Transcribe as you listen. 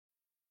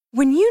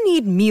When you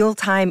need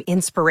mealtime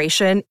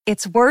inspiration,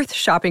 it's worth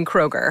shopping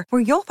Kroger,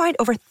 where you'll find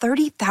over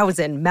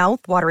 30,000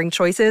 mouth-watering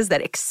choices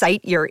that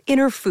excite your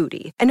inner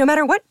foodie. And no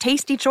matter what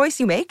tasty choice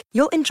you make,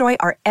 you'll enjoy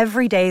our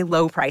everyday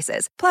low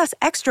prices, plus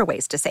extra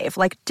ways to save,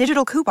 like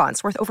digital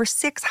coupons worth over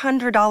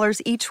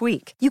 $600 each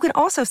week. You can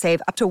also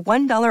save up to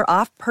 $1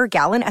 off per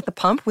gallon at the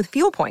pump with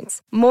fuel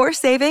points. More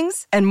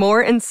savings and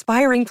more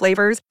inspiring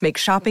flavors make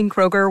shopping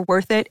Kroger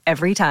worth it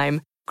every time.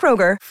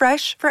 Kroger,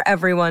 fresh for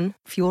everyone.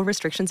 Fuel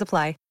restrictions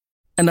apply.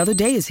 Another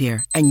day is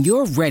here, and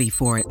you're ready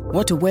for it.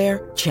 What to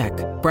wear? Check.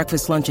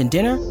 Breakfast, lunch, and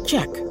dinner?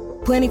 Check.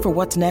 Planning for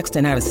what's next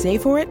and how to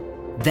save for it?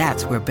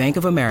 That's where Bank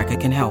of America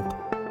can help.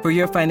 For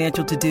your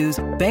financial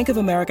to-dos, Bank of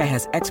America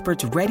has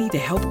experts ready to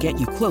help get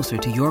you closer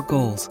to your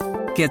goals.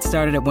 Get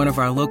started at one of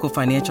our local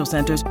financial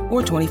centers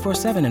or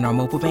 24/7 in our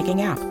mobile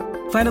banking app.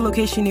 Find a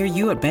location near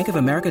you at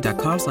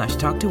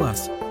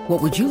bankofamerica.com/talktous.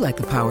 What would you like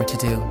the power to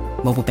do?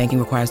 Mobile banking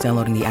requires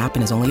downloading the app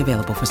and is only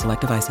available for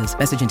select devices.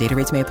 Message and data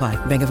rates may apply.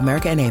 Bank of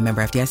America N.A.,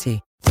 member FDIC.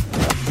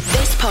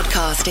 This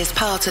podcast is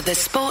part of the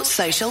Sports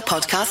Social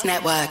Podcast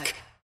Network.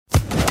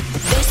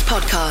 This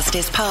podcast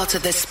is part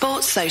of the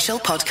Sports Social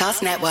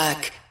Podcast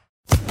Network.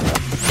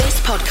 This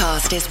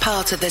podcast is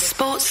part of the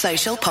Sports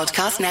Social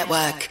Podcast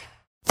Network.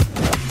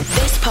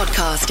 This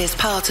podcast is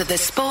part of the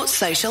Sports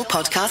Social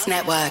Podcast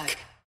Network.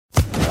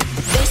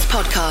 This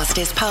podcast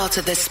is part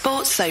of the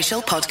Sports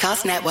Social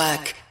Podcast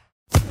Network.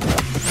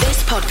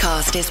 This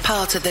podcast is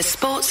part of the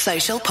Sports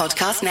Social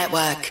Podcast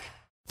Network.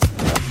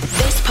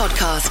 This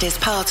podcast is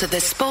part of the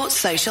Sports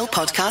Social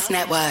Podcast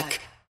Network.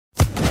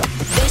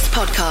 This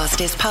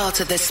podcast is part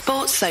of the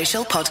Sports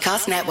Social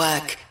Podcast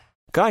Network.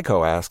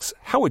 Geico asks,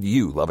 how would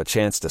you love a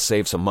chance to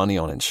save some money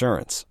on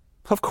insurance?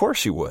 Of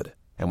course you would.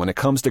 And when it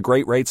comes to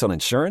great rates on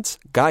insurance,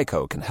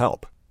 Geico can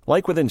help.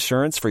 Like with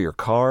insurance for your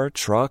car,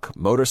 truck,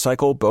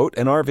 motorcycle, boat,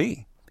 and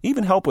RV.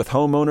 Even help with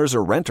homeowners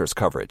or renters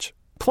coverage.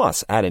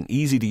 Plus, add an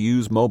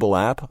easy-to-use mobile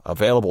app,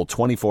 available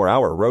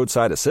 24-hour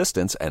roadside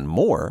assistance, and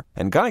more,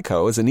 and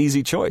Geico is an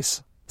easy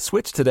choice.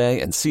 Switch today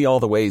and see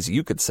all the ways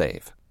you could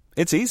save.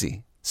 It's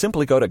easy.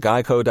 Simply go to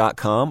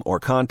geico.com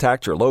or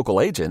contact your local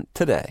agent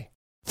today.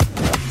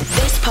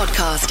 This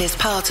podcast is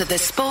part of the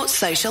Sports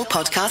Social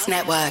Podcast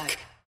Network.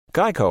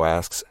 Geico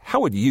asks,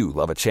 how would you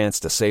love a chance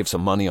to save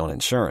some money on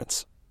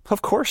insurance?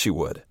 Of course you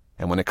would.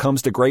 And when it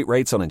comes to great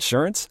rates on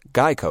insurance,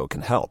 Geico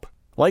can help.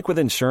 Like with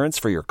insurance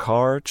for your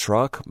car,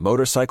 truck,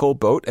 motorcycle,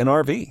 boat, and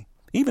RV.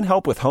 Even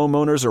help with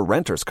homeowners or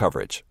renters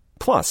coverage.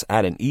 Plus,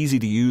 add an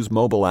easy-to-use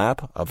mobile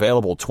app,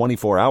 available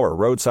 24-hour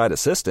roadside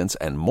assistance,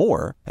 and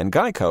more, and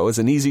Geico is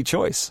an easy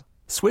choice.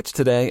 Switch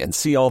today and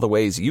see all the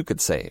ways you could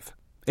save.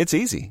 It's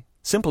easy.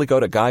 Simply go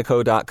to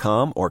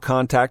geico.com or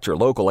contact your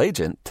local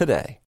agent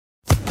today.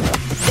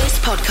 This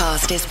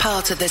podcast is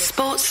part of the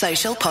Sports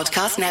Social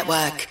Podcast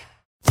Network.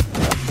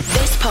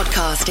 This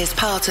podcast is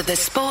part of the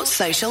Sports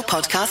Social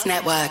Podcast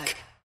Network.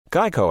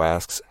 Geico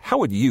asks, how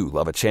would you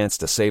love a chance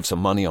to save some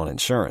money on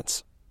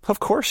insurance? Of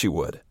course you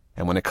would.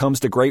 And when it comes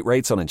to great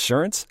rates on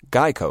insurance,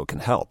 Geico can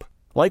help.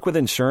 Like with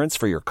insurance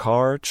for your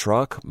car,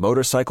 truck,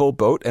 motorcycle,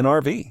 boat, and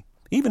RV.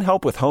 Even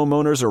help with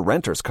homeowners or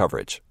renters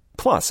coverage.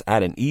 Plus,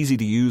 add an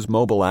easy-to-use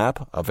mobile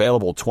app,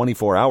 available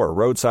 24-hour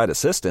roadside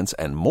assistance,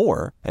 and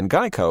more, and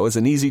Geico is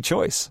an easy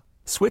choice.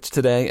 Switch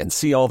today and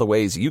see all the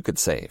ways you could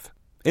save.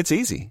 It's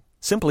easy.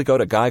 Simply go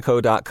to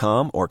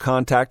geico.com or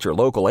contact your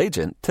local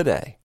agent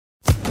today.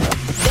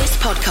 This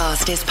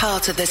podcast is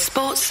part of the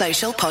Sports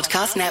Social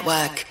Podcast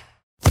Network.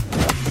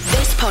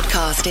 This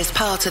podcast is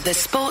part of the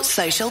Sports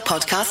Social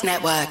Podcast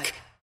Network.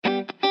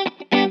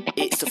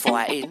 It's the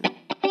fighting.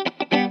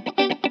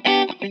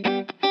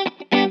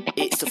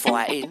 It's the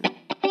fighting.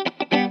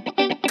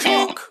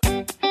 Clock.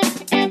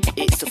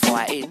 It's the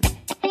fighting.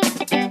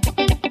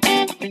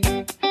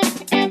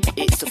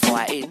 It's the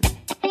fighting.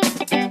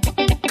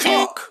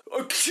 Clock.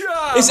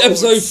 It's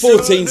episode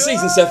 14,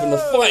 season 7, the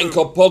Fighting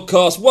Cock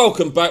podcast.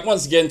 Welcome back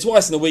once again,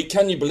 twice in a week.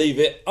 Can you believe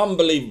it?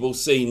 Unbelievable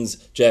scenes,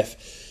 Jeff.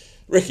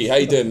 Ricky, how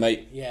you doing,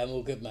 mate? Yeah, I'm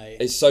all good, mate.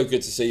 It's so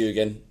good to see you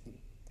again.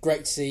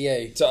 Great to see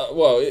you. So,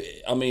 well,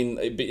 I mean,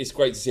 it's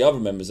great to see other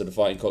members of the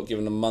Fighting Cock,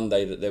 given on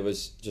Monday that there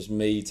was just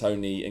me,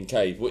 Tony and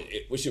Cave,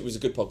 which it was a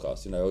good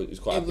podcast, you know. It was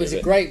quite happy It was with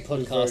a great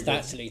podcast,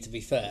 actually, to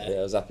be fair. Yeah,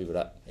 I was happy with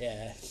that.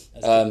 Yeah,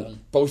 that's a good one.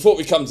 But we thought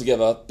we'd come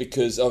together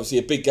because, obviously,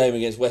 a big game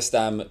against West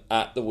Ham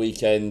at the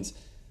weekend.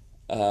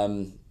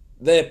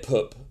 They're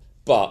poop,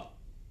 but,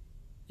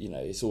 you know,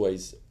 it's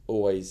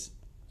always...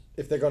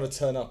 If they're going to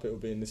turn up, it will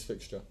be in this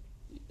fixture.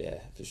 Yeah,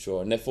 for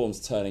sure. And their form's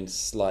turning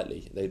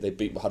slightly. They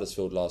beat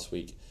Huddersfield last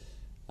week.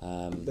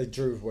 They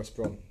drew with West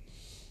Brom.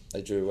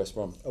 They drew West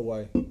Brom.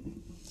 Away.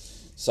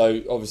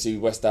 So, obviously,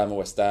 West Ham,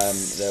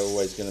 they're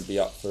always going to be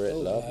up for it.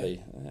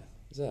 Lovely. Yeah,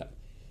 what's that?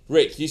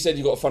 Rick, you said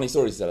you got a funny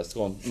story to tell us.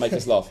 Go on, make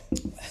us laugh.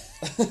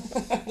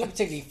 Not a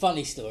particularly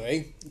funny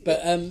story,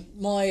 but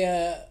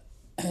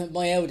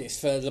my eldest,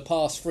 for the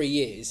past 3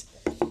 years,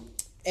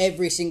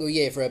 every single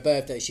year for her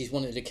birthday, she's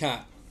wanted a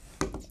cat.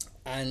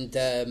 And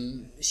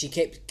she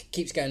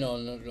keeps going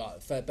on,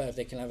 like, for her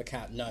birthday, can I have a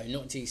cat? No,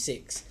 not until you're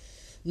 6.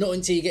 Not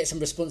until you get some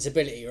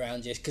responsibility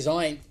around you, because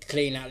I ain't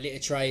cleaning out litter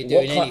tray,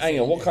 doing anything. Hang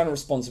on, what kind of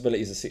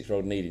responsibilities does a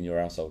 6-year-old need in your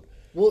household?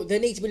 Well, they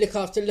need to be look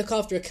after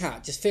a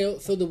cat. Just fill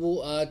the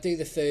water, do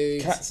the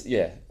food. Cats,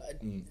 yeah.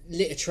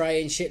 Litter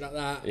tray and shit like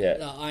that. Yeah.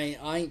 Like,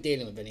 I ain't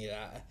dealing with any of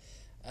that.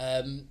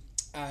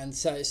 And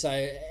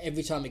so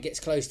every time it gets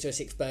close to her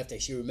 6th birthday,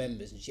 she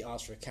remembers and she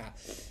asks for a cat.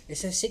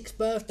 It's her 6th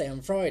birthday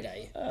on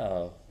Friday.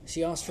 Oh.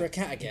 She asked for a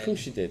cat again. Of course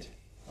she did.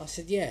 I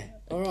said, yeah,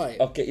 all right.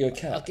 I'll get you a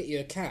cat. I'll get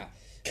you a cat.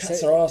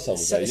 Cats are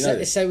arseholes, though, you know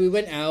this. So we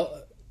went out.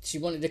 She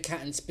wanted a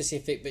cat in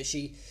specific, but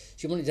she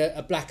wanted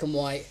a black and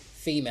white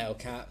female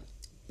cat.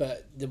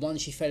 But the one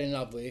she fell in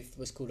love with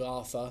was called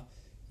Arthur.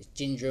 It's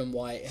ginger and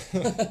white.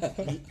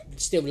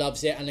 Still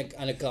loves it,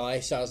 and a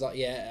guy. So I was like,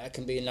 yeah, that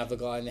can be another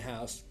guy in the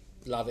house.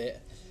 Love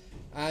it.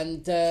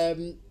 And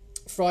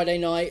Friday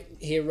night,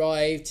 he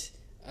arrived.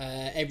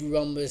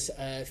 Everyone was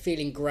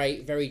feeling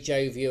great, very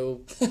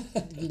jovial.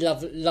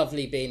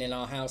 Lovely being in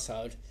our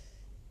household.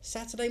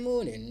 Saturday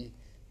morning,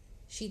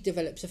 she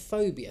develops a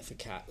phobia for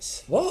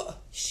cats.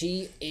 What?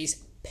 She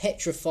is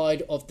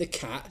petrified of the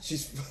cat.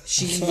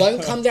 She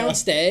won't come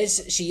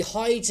downstairs. She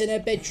hides in her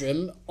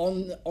bedroom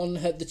on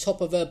the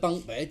top of her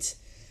bunk bed,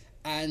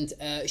 and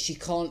she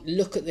can't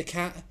look at the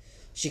cat.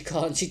 She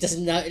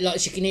doesn't know. Like,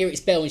 she can hear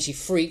its bell and she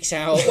freaks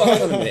out. Well,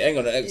 hang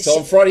on a minute. So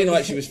on Friday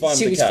night she was fine.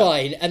 She with was the cat.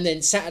 fine, and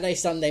then Saturday,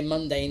 Sunday,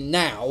 Monday.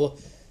 Now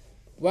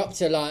we're up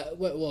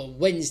to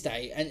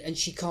Wednesday, and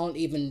she can't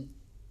even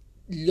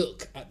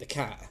look at the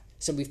cat.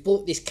 So we've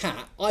bought this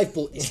cat. I've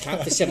bought this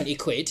cat for 70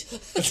 quid.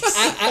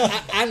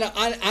 and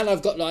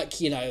I've got,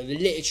 the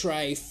litter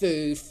tray,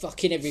 food,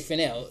 fucking everything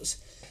else.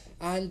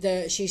 And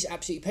she's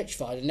absolutely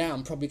petrified. And now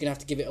I'm probably going to have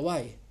to give it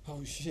away.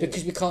 Oh, shit.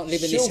 Because we can't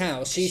live in this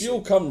house.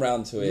 She'll come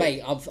round to it.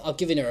 Mate, I've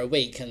given her a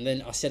week, and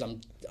then I said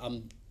I'm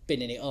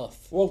binning it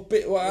off.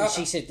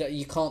 She said that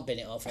you can't bin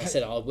it off. I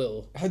said I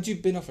will. How'd you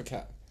bin off a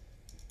cat?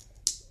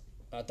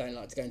 I don't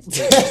like to go into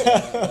details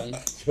about that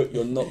one.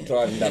 You're not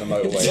driving down a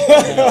motorway.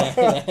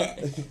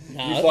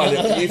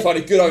 You find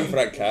a good home for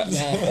that cat,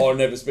 or I'll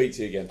never speak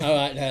to you again. All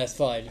right, no, that's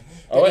fine.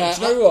 All right,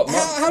 do you know what?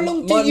 How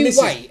long do you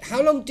wait?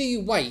 How long do you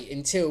wait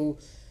until...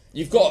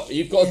 You've got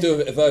to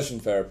do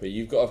aversion therapy.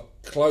 You've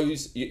got to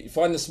close... You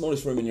find the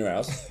smallest room in your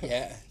house.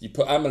 Yeah. You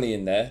put Amelie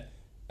in there,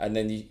 and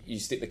then you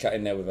stick the cat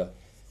in there with her.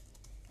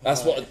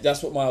 That's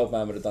what my old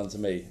man would have done to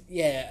me.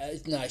 Yeah,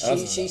 no,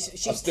 she's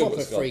proper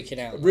freaking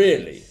out.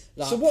 Really?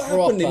 Like, so what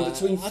happened in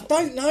between? I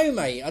don't know,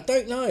 mate. I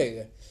don't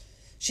know.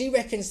 She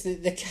reckons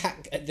that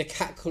the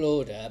cat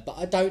clawed her, but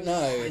I don't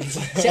know. I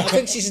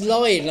think she's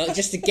lying,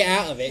 just to get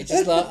out of it.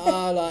 Just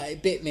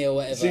it bit me or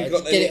whatever. So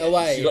just get it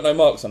away. She got no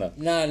marks on her?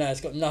 No,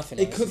 it's got nothing.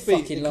 It could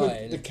be.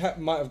 Lying. The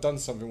cat might have done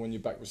something when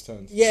your back was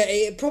turned. Yeah,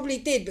 it probably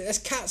did, but that's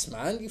cats,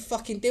 man. You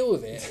fucking deal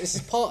with it. This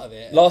is part of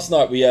it. Last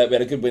night we had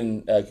a good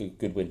win.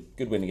 Good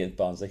win against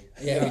Barnsley.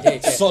 Yeah, we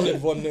did. Yeah.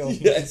 Solid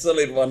 1-0. Yeah,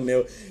 solid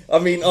 1-0. I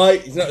mean,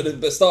 at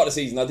the start of the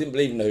season, I didn't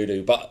believe in the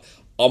hoodoo, but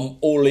I'm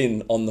all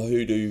in on the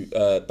hoodoo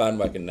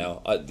bandwagon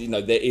now.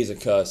 There is a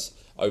curse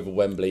over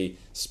Wembley.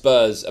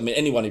 Spurs,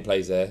 anyone who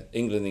plays there,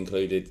 England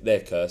included,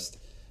 they're cursed.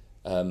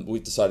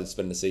 We've decided to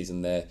spend the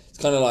season there. It's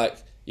kind of like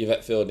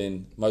Yvette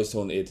Fielding, Most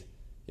Haunted.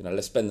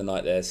 Let's spend the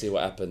night there, see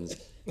what happens.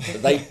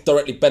 But they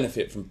directly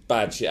benefit from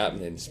bad shit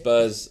happening.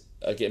 Spurs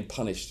are getting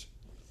punished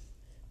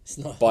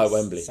by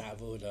Wembley. It's out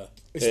of order.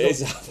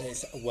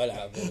 It's well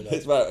out of order.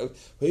 It's about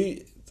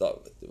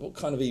what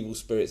kind of evil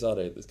spirits are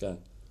they that's going?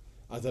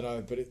 I don't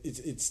know, but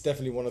it's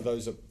definitely one of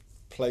those that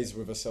plays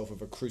with herself with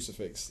a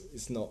crucifix.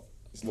 It's not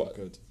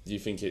good. Do you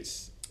think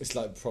it's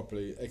like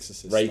properly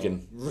Exorcist?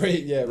 Reagan?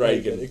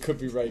 Reagan. It could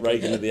be Reagan.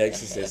 Reagan of the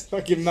Exorcist.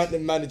 Fucking the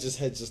manager's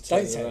head just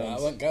turns around. Don't say that.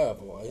 I won't go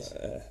otherwise.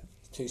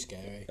 It's too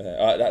scary.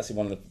 That's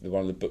one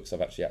of the books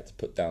I've actually had to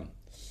put down.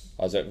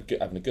 I was having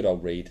a good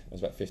old read. I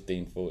was about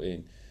 15,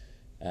 14,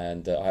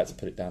 and I had to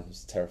put it down. I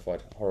was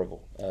terrified.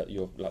 Horrible.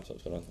 Your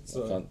laptop's gone on.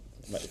 I can't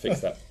make you fix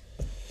that.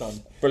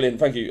 Done. Brilliant,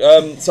 thank you.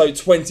 So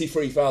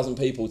 23,000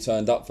 people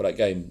turned up for that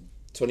game.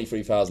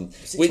 23,000.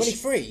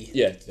 23?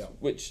 Yeah,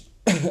 which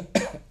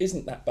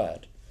isn't that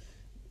bad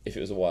if it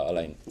was a White Hart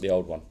Lane, the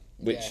old one.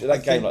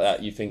 That game like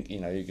that, you think,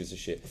 who gives a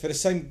shit. For the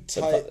same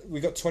time,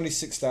 we got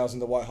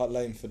 26,000 at White Hart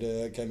Lane for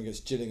the game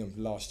against Gillingham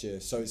last year,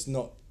 so it's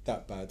not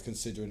that bad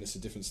considering it's a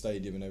different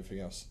stadium and everything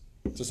else.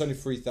 So it's only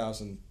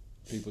 3,000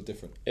 people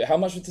different. How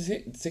much were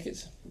the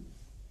tickets?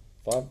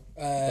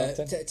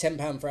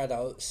 £10 for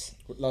adults.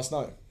 Last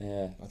night?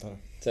 Yeah. I don't know.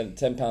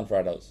 £10 for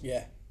adults.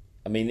 Yeah.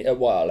 At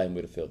White Hart Lane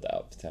would have filled that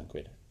up for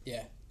 £10.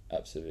 Yeah.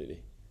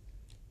 Absolutely.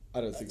 I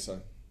don't think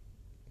so.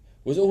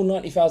 Was all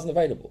 90,000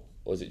 available?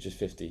 Or was it just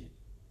 50?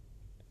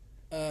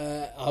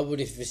 I would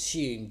have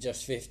assumed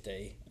just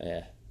 50.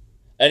 Yeah.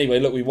 Anyway,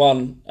 look, we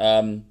won.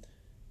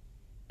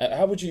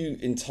 How would you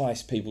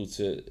entice people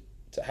to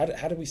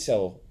how do we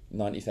sell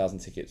 90,000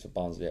 tickets for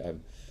Barnsley at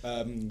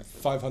home?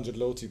 500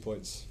 loyalty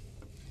points.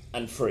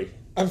 And free.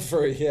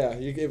 Yeah.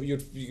 They'd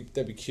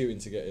be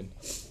queuing to get in.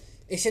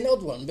 It's an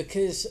odd one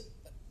because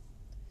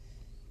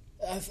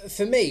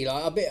for me,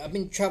 I've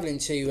been travelling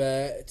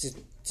to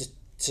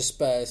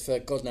Spurs for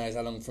God knows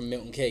how long from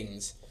Milton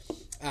Keynes,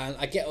 And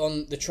I get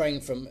on the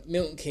train from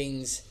Milton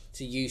Keynes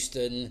to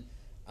Euston,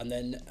 and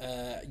then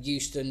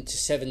Euston to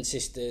Seven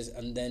Sisters,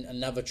 and then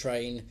another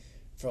train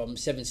from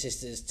Seven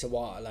Sisters to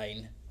White Hart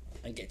Lane,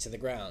 and get to the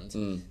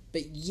ground.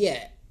 But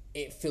yet,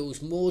 it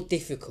feels more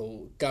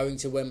difficult going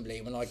to Wembley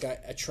when I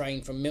get a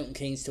train from Milton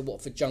Keynes to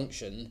Watford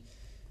Junction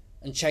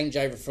and change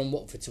over from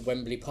Watford to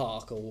Wembley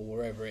Park or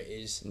wherever it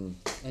is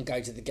and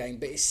go to the game.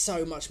 But it's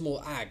so much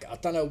more ag. I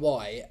don't know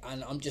why.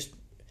 And I'm just...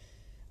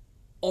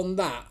 On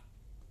that,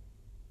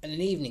 in an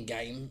evening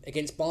game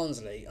against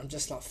Barnsley, I'm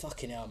just like,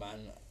 fucking hell,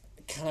 man.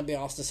 Can I be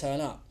asked to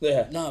turn up?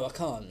 Yeah. No, I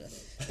can't.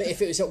 But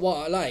if it was at White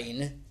Hart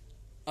Lane,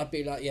 I'd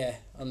be like, yeah,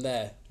 I'm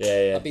there.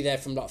 Yeah. I'd be there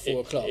from like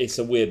 4 o'clock. It's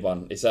a weird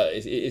one. It's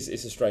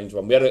a strange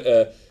one. We had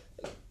a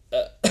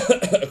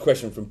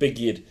question from Big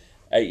Yid,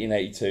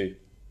 1882.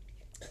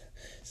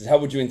 Says, how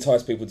would you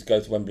entice people to go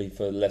to Wembley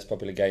for less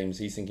popular games?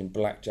 He's thinking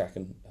blackjack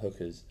and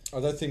hookers. I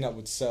don't think that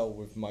would sell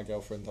with my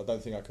girlfriend. I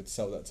don't think I could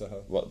sell that to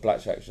her. What,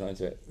 blackjack? She's not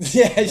into it?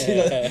 Yeah, she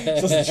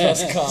doesn't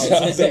trust cards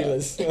and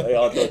dealers. They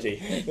are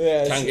dodgy.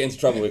 Yeah, Can't get into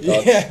trouble with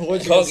cards. Yeah,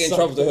 Can't get in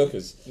trouble to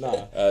hookers.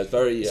 Nah. It's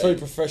very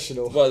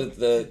professional. Well,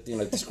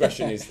 the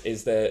discretion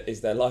is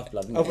their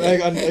lifeblood. Isn't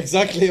it? And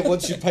exactly.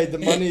 Once you paid the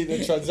money,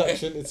 the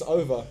transaction, it's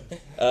over.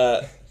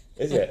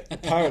 Is it?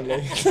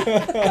 Apparently.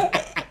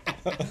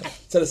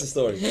 Tell us a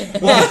story.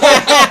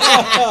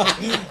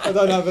 I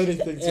don't have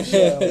anything to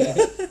share on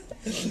that.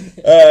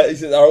 He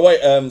says, all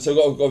right, so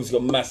we've obviously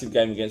got a massive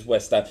game against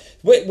West Ham.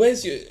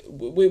 Where's your?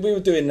 We were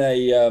doing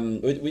a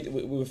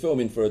we were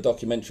filming for a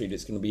documentary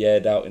that's going to be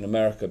aired out in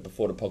America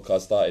before the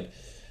podcast started,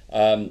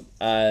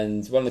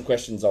 and one of the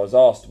questions I was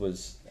asked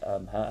was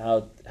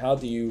how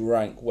do you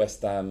rank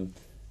West Ham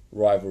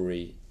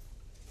rivalry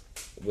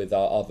with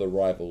our other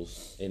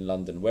rivals in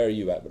London? Where are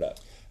you at with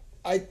that?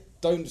 I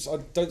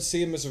don't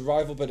see them as a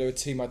rival, but they're a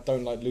team I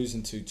don't like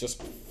losing to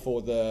just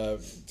for the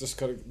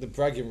kind of the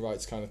bragging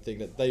rights kind of thing,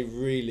 that they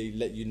really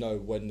let you know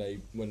when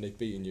they've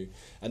beaten you,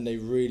 and they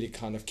really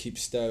kind of keep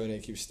stirring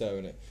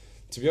it.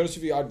 To be honest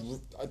with you,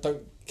 I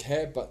don't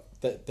care, but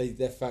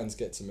their fans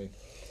get to me.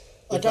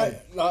 I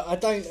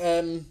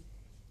don't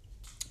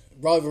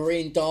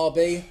rivalry in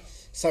Derby.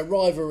 So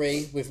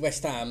rivalry with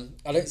West Ham,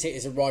 I don't see it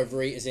as a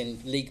rivalry as in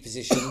league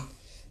position,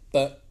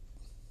 but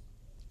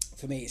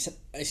for me,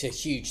 it's a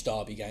huge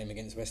derby game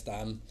against West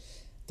Ham.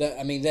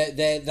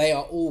 They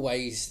are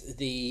always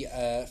the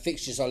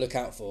fixtures I look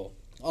out for.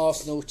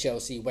 Arsenal,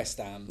 Chelsea, West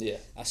Ham. Yeah,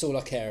 that's all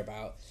I care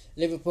about.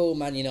 Liverpool,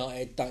 Man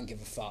United, don't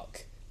give a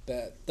fuck.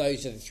 But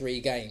those are the 3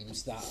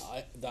 games that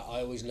I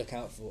always look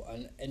out for.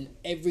 And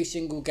every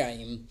single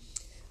game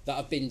that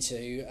I've been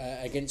to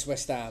against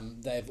West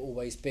Ham, they've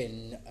always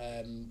been,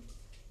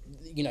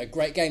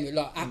 great game.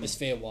 Like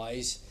atmosphere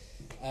wise.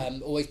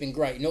 Always been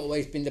great. Not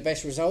always been the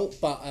best result,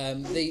 but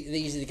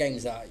these are the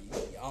games that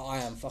I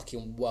am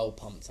fucking well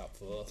pumped up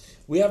for.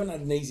 We haven't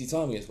had an easy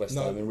time against West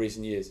Ham in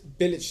recent years.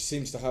 Bilic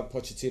seems to have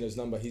Pochettino's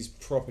number. He's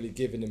properly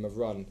given him a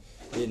run.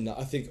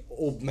 I think,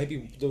 or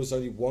maybe there was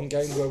only one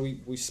game where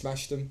we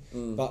smashed them,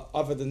 but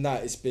other than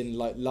that, it's been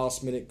like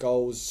last minute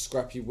goals,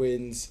 scrappy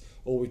wins,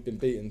 or we've been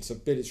beaten. So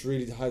Bilic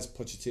really has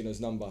Pochettino's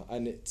number,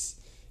 and it'd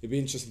be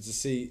interesting to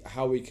see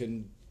how we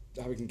can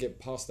get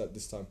past that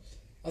this time.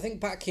 I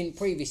think back in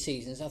previous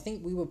seasons, I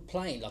think we were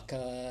playing like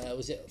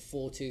was it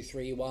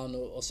 4-2-3-1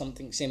 or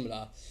something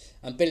similar,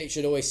 and Bilic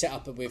would always set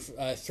up with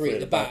 3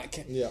 at the back,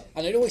 and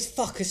it'd always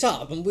fuck us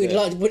up, and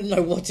wouldn't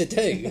know what to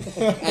do,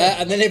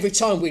 and then every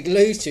time we'd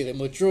lose to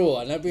them or draw,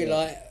 and they'd be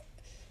like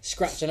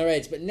scratching our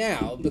heads. But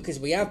now, because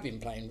we have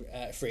been playing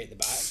 3 at the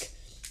back,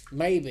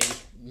 maybe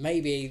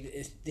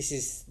this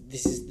is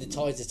the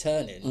tides are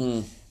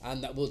turning,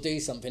 and that we'll do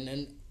something.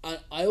 And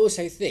I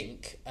also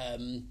think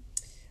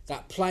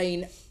that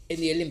playing in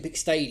the Olympic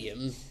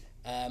Stadium,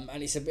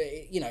 and it's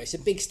a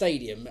big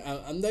stadium,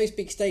 and those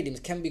big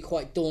stadiums can be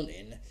quite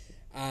daunting.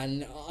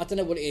 And I don't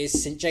know what it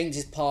is, St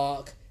James's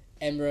Park,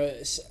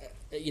 Emirates,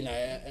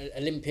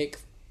 Olympic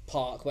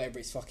Park, whatever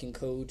it's fucking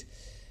called.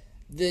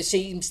 There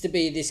seems to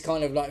be this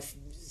kind of like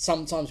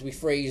sometimes we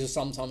freeze or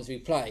sometimes we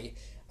play,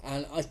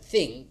 and I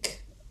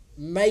think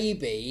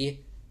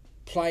maybe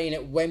playing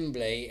at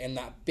Wembley in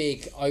that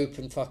big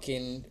open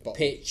fucking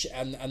pitch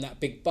and that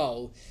big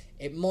bowl,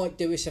 it might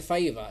do us a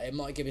favour. It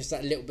might give us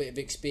that little bit of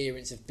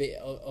experience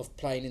of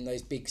playing in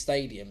those big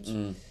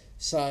stadiums.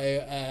 So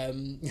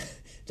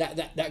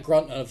that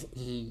grunt of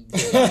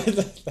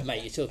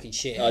mate, you're talking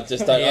shit. I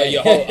just don't.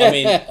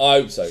 I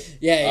hope so.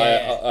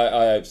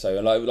 I hope so.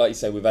 And like you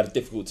say, we've had a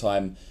difficult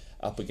time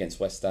up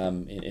against West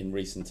Ham in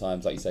recent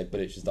times. Like you say,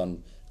 Bilic has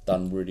done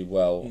really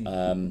well.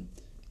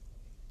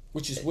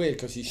 Which is weird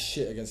because he's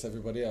shit against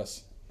everybody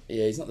else.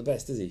 Yeah, he's not the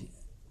best, is he?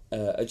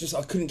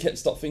 I couldn't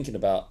stop thinking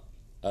about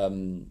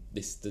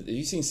this. Have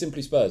you seen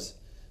Simply Spurs,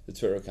 the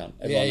Twitter account?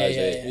 Everyone knows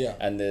it. Yeah.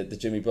 And the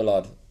Jimmy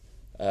Bullard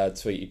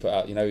tweet he put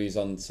out. He's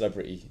on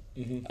Celebrity,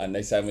 and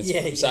they say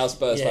when South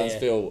Spurs fans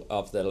feel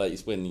after their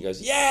latest win, he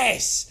goes,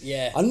 "Yes,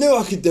 I knew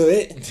I could do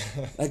it.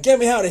 Now get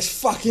me out of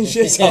this fucking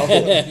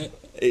shithole."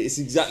 It's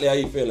exactly how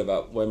you feel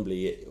about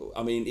Wembley.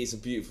 It's a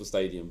beautiful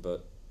stadium,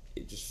 but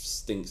it just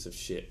stinks of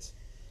shit.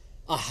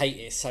 I hate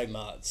it so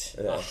much.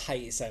 Yeah. I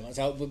hate it so much.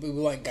 We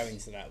won't go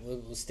into that.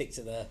 We'll stick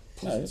to the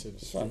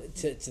Positives.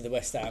 to the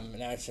West Ham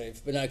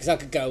narrative. But no, because I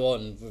could go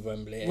on with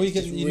Wembley. Well, you It's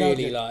can just really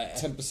really get like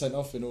 10%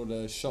 off in all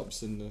the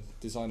shops in the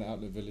Designer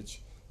Outlet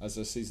Village as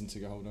a season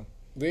ticket holder.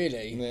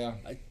 really. Yeah.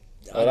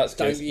 Oh, that's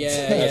good.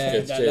 Yeah,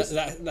 That's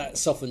yeah. good. That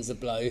softens the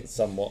blow.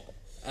 Somewhat.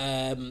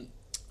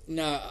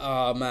 No,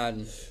 oh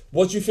man.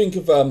 What do you think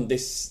of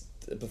this?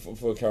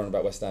 Before we carry on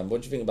about West Ham,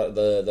 what do you think about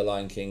the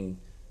Lion King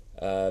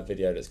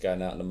video that's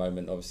going out in the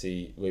moment?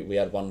 Obviously, we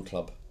had one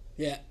club,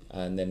 Yeah.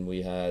 and then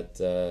we had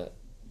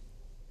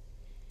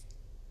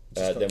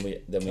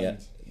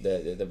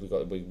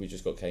we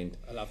just got caned.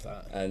 I love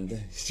that. And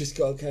it's just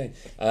got caned.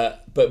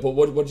 But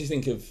what do you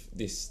think of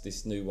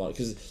this new one?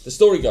 Because the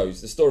story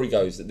goes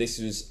that this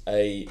was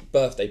a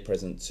birthday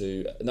present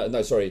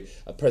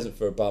a present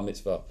for a bar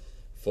mitzvah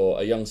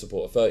for a young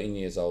supporter, 13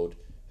 years old,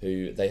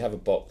 who they have a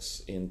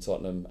box in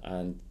Tottenham,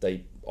 and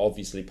they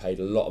obviously paid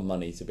a lot of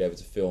money to be able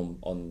to film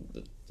on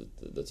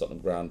the Tottenham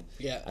ground.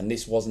 Yeah. And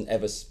this wasn't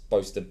ever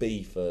supposed to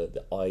be for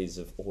the eyes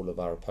of all of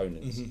our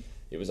opponents. Mm-hmm.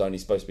 It was only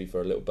supposed to be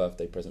for a little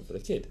birthday present for the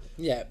kid.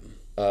 Yeah.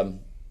 But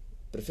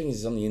the thing is,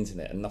 it's on the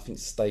internet and nothing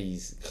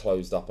stays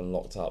closed up and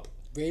locked up.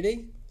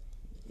 Really?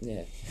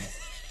 Yeah.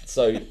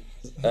 So,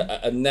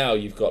 and now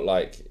you've got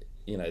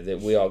that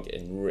we are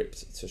getting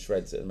ripped to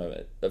shreds at the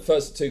moment.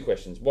 First, two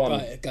questions. One,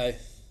 Right, go.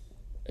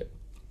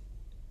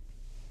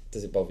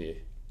 does it bother you?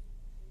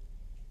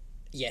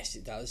 Yes,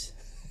 it does.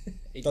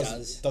 It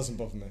Doesn't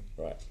bother me.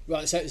 Right.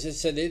 Right. So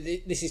this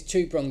is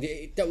two pronged.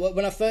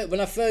 When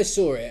I first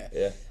saw it,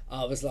 Yeah.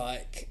 I was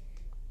like,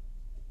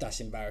 "That's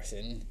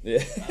embarrassing."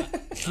 Yeah.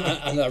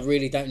 And I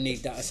really don't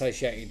need that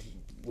associated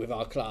with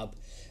our club.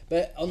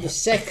 But on the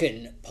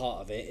second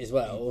part of it as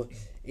well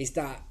is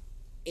that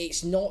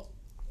it's not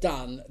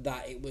done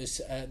that it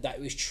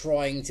was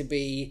trying to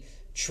be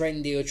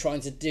trendy or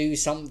trying to do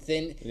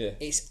something. Yeah.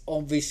 It's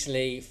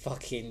obviously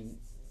fucking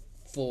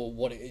for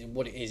what it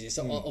is. It's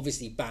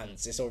obviously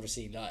bands. It's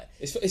obviously like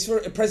It's for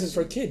a present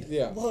for a kid.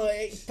 Yeah. well,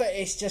 but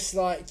it's just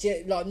like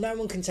no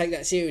one can take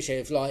that seriously.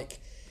 If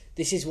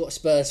this is what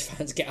Spurs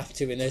fans get up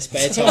to in their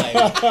spare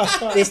time.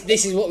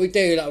 this is what we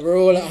do. Like we're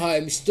all at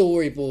home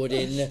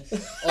storyboarding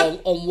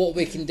on what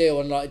we can do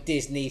on like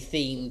Disney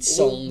themed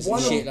songs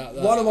and shit like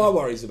that. One of my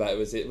worries about it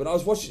was when I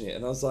was watching it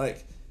and I was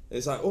like,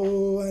 it's like,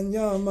 oh, and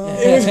Yama.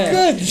 It was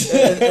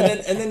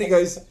good. and then it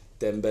goes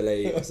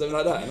Dembele or something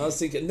like that, and I was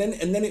thinking,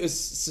 and then it was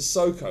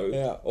Sissoko,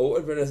 Yeah. or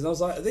whatever it is, and I was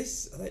like,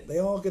 they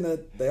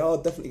are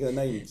definitely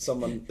gonna name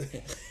someone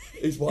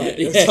who's white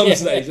at some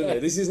stage, isn't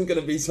it? This isn't going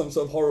to be some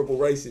sort of horrible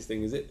racist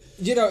thing, is it?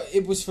 You know,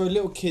 it was for a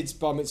little kid's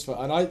bar mitzvah,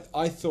 and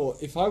I thought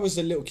if I was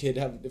a little kid,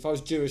 if I was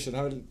Jewish and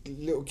having a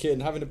little kid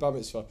and having a bar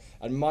mitzvah,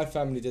 and my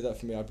family did that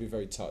for me, I'd be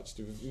very touched.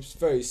 It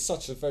was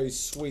such a very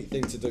sweet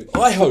thing to do.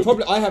 I hope.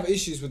 Probably, I have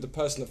issues with the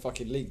person that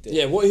fucking leaked it.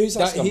 Yeah, who's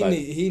that scumbag?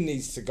 He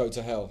needs to go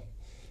to hell.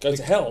 Go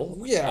to hell?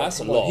 Yeah, that's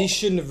a come on, lot. he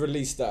shouldn't have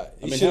released that.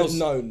 He should have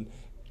known.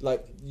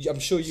 Like, I'm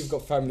sure you've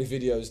got family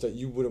videos that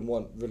you wouldn't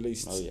want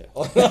released. Oh yeah.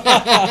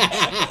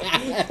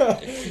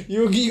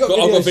 you got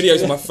I've got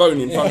videos on my phone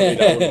in front of me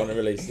that I wouldn't want to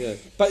release. Yeah.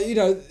 But you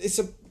know,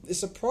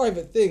 it's a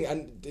private thing,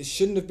 and it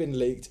shouldn't have been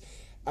leaked.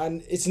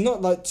 And it's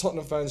not like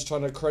Tottenham fans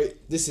trying to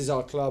create. This is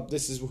our club.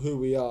 This is who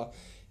we are.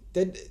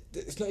 Then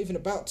it's not even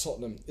about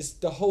Tottenham. It's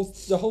the whole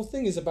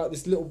thing is about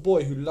this little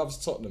boy who loves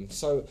Tottenham.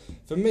 So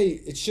for me,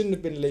 it shouldn't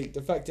have been leaked.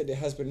 The fact that it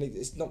has been leaked,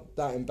 it's not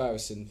that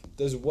embarrassing.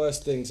 There's worse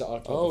things that our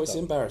club. Oh, have it's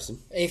done. embarrassing.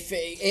 If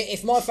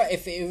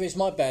it was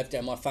my birthday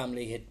and my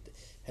family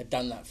had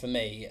done that for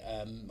me,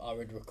 I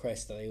would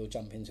request that they all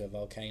jump into a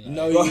volcano.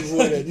 No, you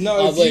wouldn't.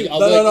 No, I if would. you- I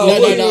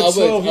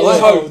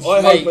would.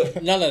 I Mate, hope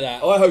at none of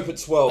that. I hope at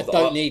 12. I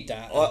don't need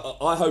that.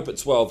 I hope at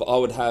 12 I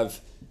would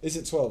have Is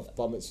it 12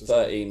 bar mitzvahs?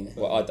 13.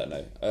 Well, I don't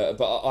know,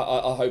 but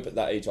I hope at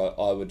that age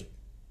I'd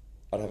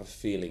have a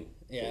feeling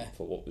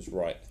for what was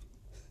right.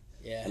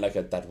 Yeah. And like,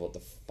 Dad, what the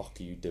fuck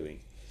are you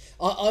doing?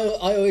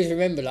 I always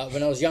remember like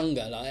when I was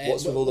younger, like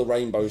What's with all the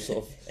rainbow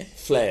sort of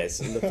flares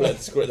and the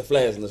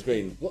flares on the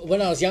screen?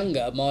 when I was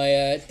younger,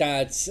 my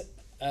dad's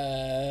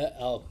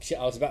oh shit,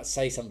 I was about to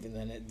say something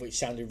then which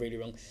sounded really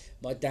wrong.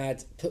 My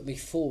dad put me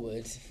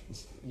forward,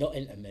 not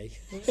into me.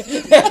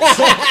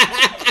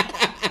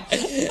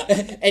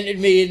 Entered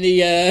me in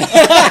the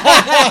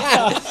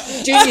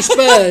Junior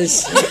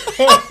Spurs.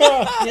 You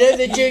know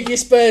the Junior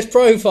Spurs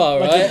profile,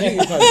 right?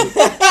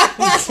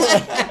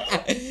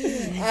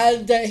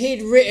 And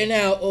he'd written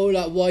out all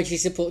like, why do you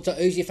support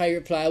Tottenham? Who's your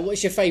favourite player?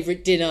 What's your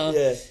favourite dinner?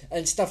 Yeah.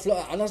 And stuff like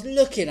that. And I was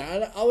looking at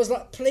it, and I was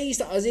like pleased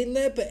that I was in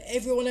there, but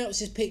everyone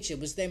else's picture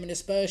was them in a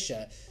Spurs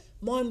shirt.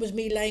 Mine was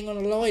me laying on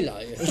a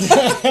lilo,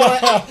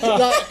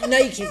 like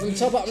naked from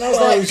top up. And I was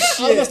like,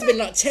 I must have been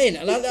like 10.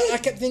 And I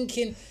kept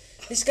thinking,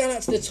 this is going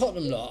out to the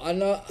Tottenham lot.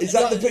 And Is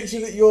that the picture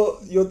that your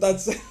dad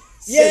said?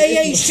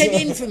 Yeah, he sent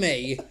in for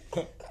me.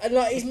 And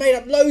like he's made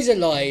up loads of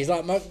lies.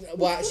 Like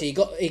actually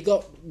he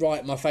got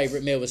right. My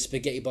favourite meal was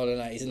spaghetti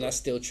bolognese, and that's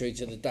still true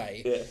to the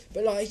day. Yeah.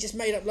 But like he just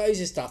made up loads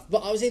of stuff. But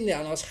I was in there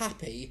and I was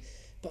happy.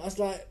 But I was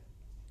like,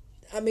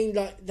 I mean,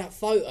 like that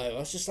photo, I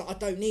was just like, I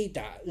don't need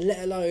that, let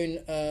alone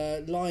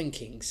Lion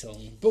King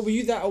song. But were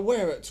you that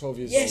aware at 12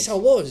 years Yes,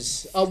 old? I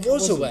was. I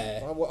was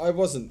aware. I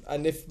wasn't.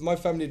 And if my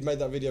family had made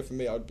that video for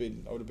me, I would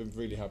have been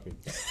really happy.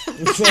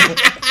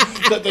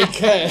 That they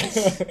care.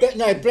 But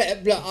no,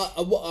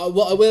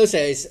 what I will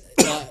say is,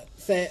 like,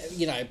 fair,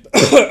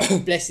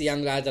 bless the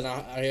young lad, and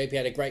I hope he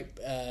had a great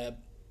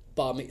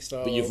bar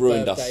mitzvah. But you've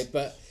ruined birthday.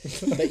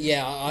 us. But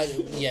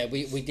yeah,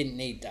 we didn't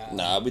need that.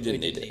 No, we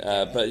didn't need it.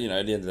 But at the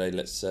end of the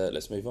day,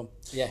 let's move on.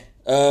 Yeah.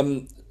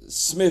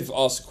 Smith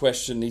asked a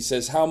question. He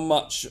says, "How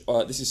much?"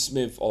 This is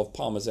Smith of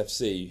Palmer's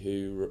FC,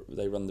 who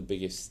they run the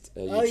biggest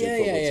YouTube football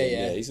team.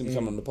 Yeah, he's going to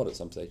come on the pod at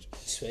some stage.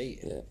 Sweet.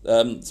 Yeah.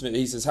 Smith,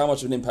 he says, "How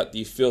much of an impact do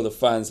you feel the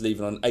fans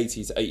leaving on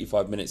 80 to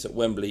 85 minutes at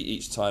Wembley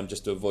each time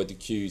just to avoid the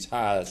queues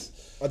has?"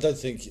 I don't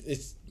think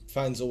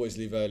fans always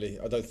leave early.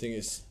 I don't think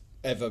it's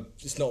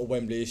not a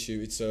Wembley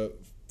issue. It's a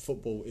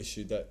football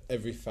issue that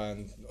every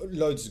fan,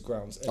 loads of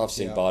grounds. I've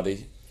seen out.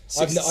 Bardi.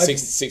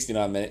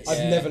 69 minutes.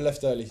 I've never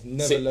left early.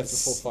 Never left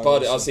before 5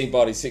 Bardi, minutes. I've seen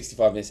Bardi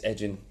 65 minutes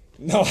edging.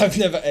 No, I've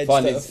never edged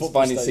at a football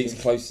finding stadium.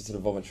 seats closer to the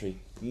vomitory.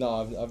 No,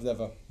 I've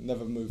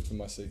never moved from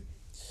my seat.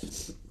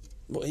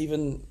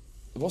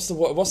 What's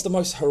the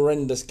most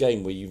horrendous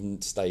game where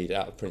you've stayed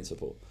out of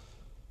principle?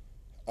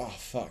 Oh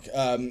fuck!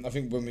 I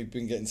think when we've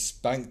been getting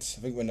spanked.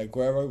 I think when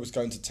Aguero was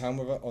going to town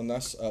with it on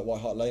us at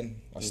White Hart Lane,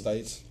 I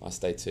stayed. I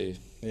stayed too.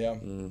 Yeah.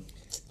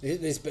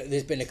 There's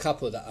been a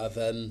couple that I've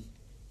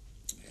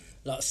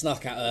like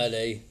snuck out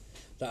early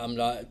that I'm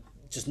like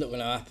just not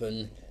going to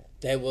happen.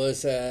 There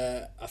was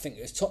I think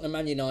it was Tottenham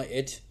Man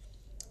United,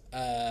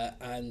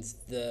 and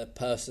the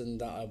person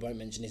that I won't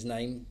mention his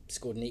name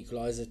scored an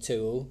equaliser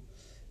 2-2.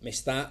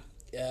 Missed that.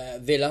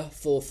 Villa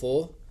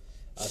 4-4.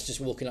 I was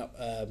just walking up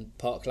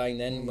Park Lane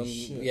then.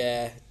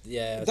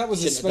 That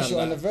was a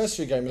special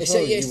anniversary game as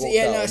well.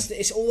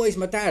 It's always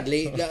my dad.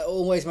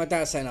 Always my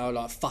dad saying, "Oh,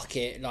 like fuck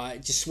it,"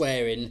 like just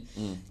swearing,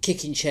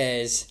 kicking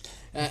chairs,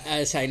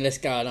 saying "let's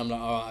go," and I'm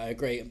like, "All right, I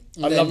agree."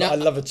 I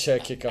love a chair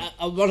kicker.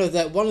 One of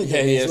them.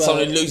 Yeah.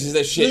 Someone loses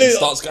their shit and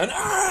starts going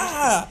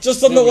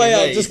just on the way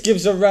out. Just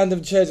gives a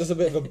random chair just a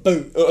bit of a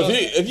boot.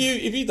 Have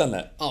you done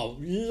that? Oh,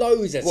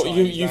 loads of times.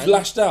 You've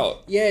lashed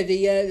out? Yeah,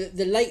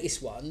 the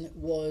latest one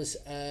was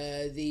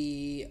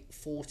the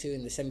 4-2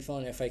 in the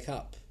semi-final FA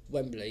Cup,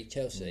 Wembley,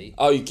 Chelsea.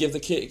 Oh, you give the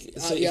kick?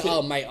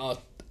 Oh, mate, I was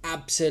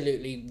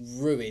absolutely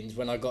ruined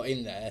when I got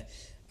in there,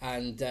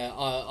 and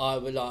I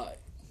don't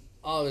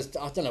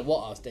know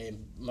what I was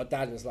doing. My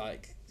dad was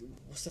like,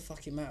 "What's the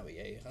fucking matter with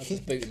you?" I was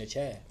just booting a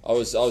chair. I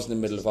was in the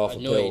middle of half a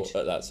pill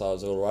at that, so I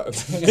was all right.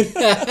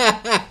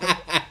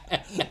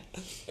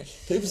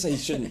 People say you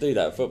shouldn't do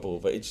that at football,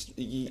 but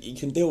you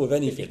can deal with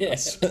anything. Yeah.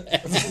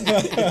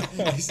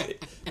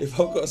 If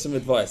I've got some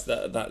advice,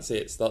 that's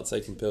it. Start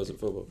taking pills at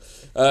football.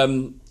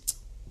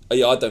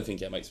 I don't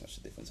think it makes much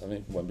of a difference. I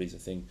mean, Wembley's a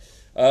thing.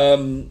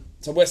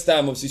 So West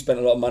Ham obviously spent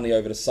a lot of money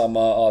over the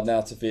summer.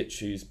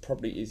 Arnautovic,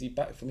 is he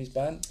back from his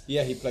ban?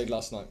 Yeah, he played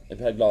last night. He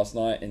played last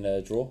night in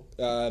a draw.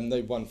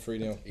 They won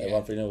 3-0. They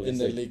won 3-0 in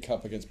the League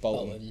Cup against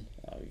Bolton.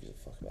 Oh, we give a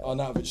fuck about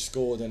that. Arnautovic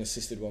scored and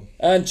assisted one.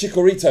 And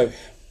Chicharito.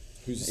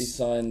 It's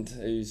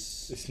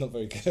not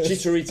very good.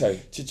 Chicharito.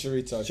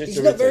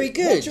 He's not very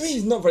good. What do you mean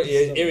he's not very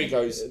good? Here he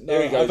goes.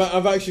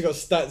 I've actually got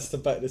stats to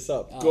back this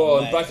up. Go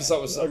on, back us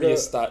up with some of your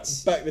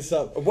stats. Back this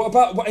up. What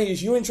about,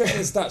 you're interested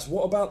in stats,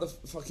 what about the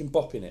fucking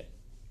bopping it?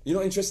 You're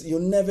not interested,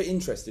 you're never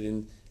interested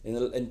in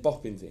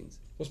bopping things.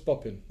 What's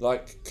bopping?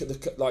 Like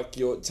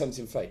you're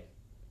tempting fate.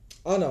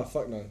 Oh no,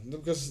 fuck no.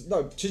 Because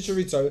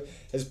Chicharito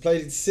has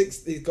played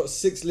he's got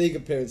 6 league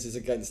appearances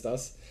against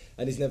us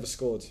and he's never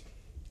scored.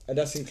 And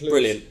that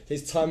includes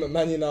his time at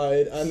Man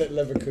United and at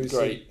Leverkusen.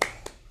 Great.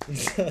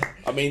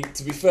 I mean,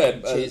 to be fair,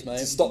 Cheers, mate.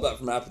 to stop that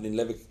from happening,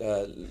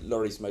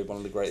 Lloris made one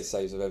of the greatest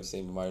saves I've ever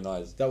seen with my own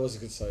eyes. That was a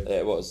good save. Yeah,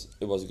 it was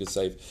a good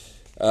save.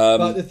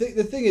 But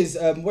the thing is,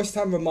 West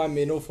Ham remind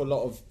me an awful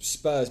lot of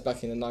Spurs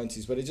back in the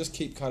 90s, where they just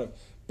keep kind of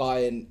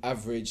buying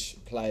average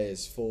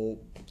players for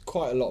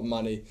quite a lot of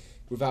money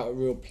without a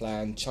real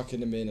plan, chucking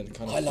them in and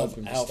kind of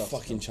hoping for how stuff.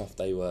 fucking chuffed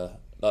they were.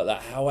 Like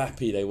that, how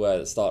happy they were at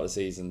the start of the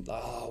season.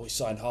 We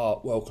signed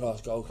Hart,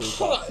 world-class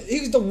goalkeeper. He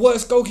was the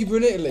worst goalkeeper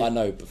in Italy. I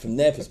know, but from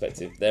their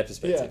perspective, because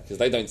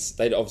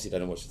they obviously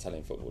don't watch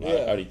Italian football.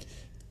 Like, only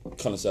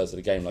connoisseurs of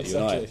the game like you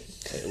and I.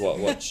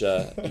 Watch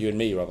you and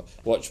me rather.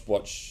 Watch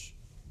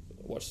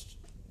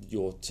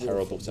your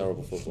terrible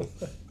football.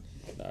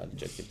 No, I'm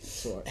joking.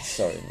 Sorry,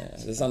 man.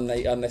 It's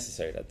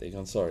unnecessary, that thing.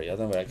 I'm sorry. I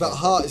don't know where But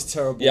Hart is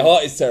terrible. Yeah,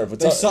 Hart is terrible.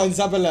 They signed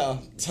Zabaleta.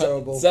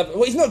 Terrible.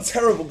 Well, he's not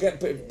terrible.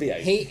 Back in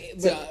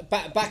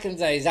the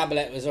day,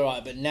 Zabaleta was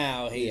alright, but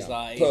now he's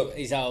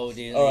he's old.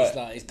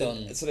 He's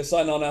gone. So they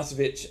signed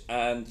Arnautovic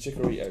and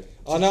Chicharito.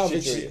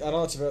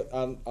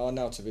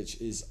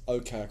 Arnautovic is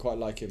okay. I quite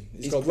like him.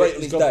 He's great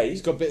on his day.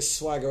 He's got a bit of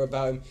swagger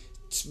about him.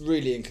 It's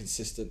really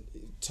inconsistent.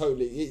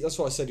 Totally. That's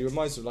what I said. He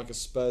reminds me of like a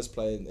Spurs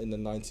player in the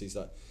 90s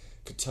that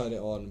could turn it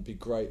on and be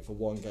great for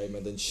one game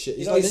and then shit.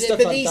 He's like these are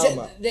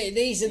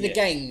the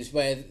games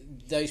where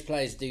those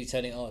players do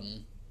turn it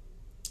on.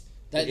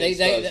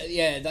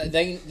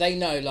 They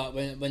know like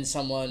when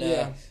someone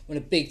when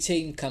a big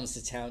team comes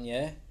to town,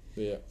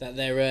 that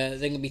they're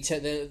going to be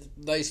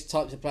those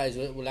types of players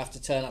will have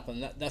to turn up,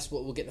 and that's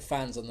what will get the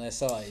fans on their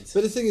side.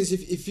 But the thing is,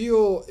 if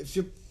you're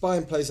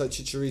buying players like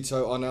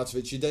Chicharito,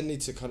 Arnautovic, you then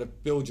need to kind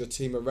of build your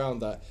team around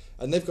that.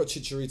 And they've got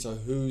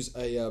Chicharito, who's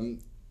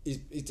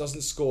he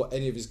doesn't score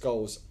any of his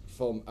goals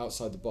from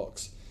outside the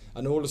box.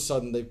 And all of a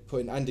sudden they've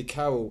put in Andy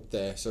Carroll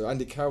there. So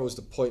Andy Carroll's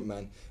the point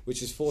man,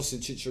 which is forcing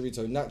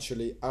Chicharito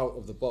naturally out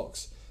of the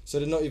box. So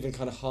they're not even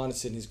kind of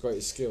harnessing his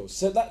greatest skills.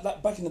 So that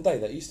back in the day,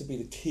 that used to be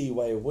the key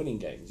way of winning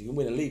games. You can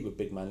win a league with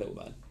big man, little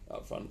man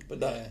up front.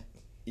 But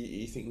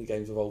you think the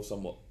game's evolved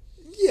somewhat?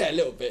 Yeah, a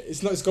little bit.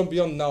 It's gone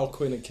beyond Niall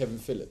Quinn and Kevin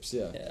Phillips.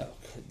 Yeah,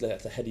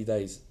 the heady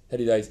days.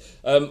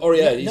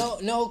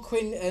 Noel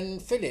Quinn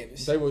and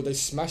Phillips. They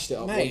smashed it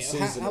up one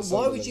season.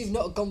 Why would you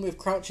not have gone with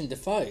Crouch and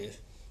Defoe?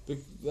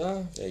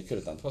 Yeah, you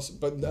could have done.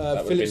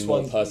 But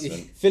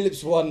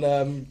Phillips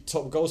won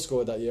top goal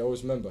scorer that year. I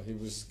always remember. It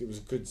was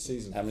a good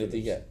season. How many did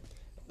he get?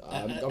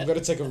 I'm going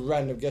to take a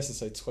random guess and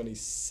say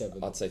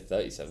 27. I'd say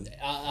 37.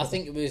 I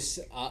think it was.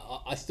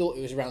 I thought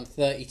it was around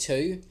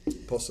 32.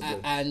 Possibly.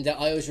 And I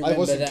always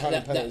remember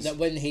that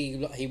when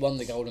he won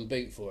the Golden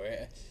Boot for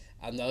it,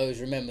 and I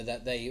always remember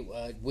that they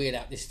wheeled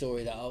out this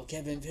story that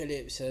Kevin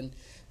Phillips and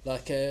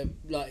like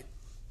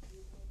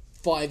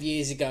 5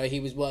 years ago he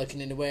was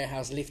working in a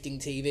warehouse lifting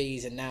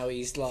TVs, and now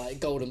he's like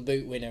Golden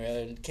Boot winner,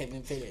 and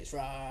Kevin Phillips,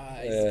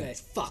 right? He's the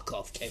best. Fuck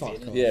off, Kevin.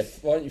 Fuck off. Yeah,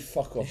 why don't you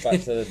fuck off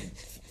back to the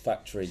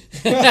factory?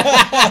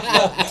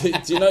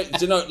 do you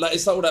know? Like,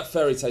 it's like all that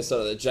fairy tale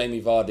stuff that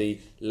Jamie Vardy,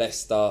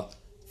 Leicester,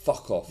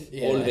 fuck off.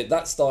 Yeah. All of it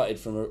that started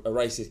from a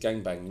racist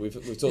gangbang.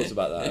 We've talked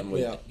about that, haven't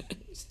we? Yeah.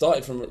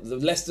 Started from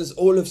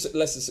all of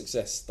Leicester's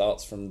success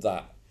starts from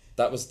that.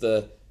 That was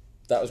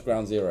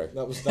ground zero.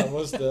 That was the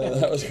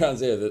that was ground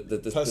zero. The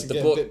person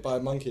getting bit by a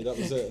monkey. That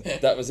was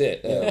it. That was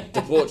it.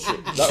 Debauchery.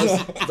 That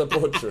was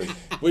debauchery.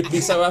 We'd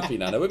be so happy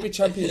now. We'd be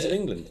champions of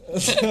England.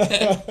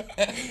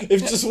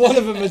 If just one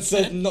of them had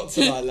said not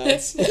tonight,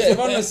 lads. Yeah, if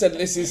one had said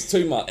this is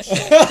too much.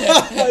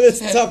 Let's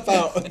tap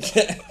out.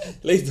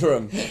 Leave the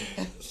room.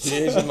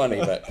 Here's your money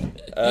back.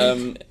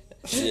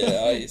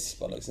 It's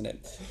bollocks, isn't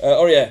it?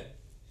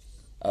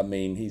 I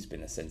mean, he's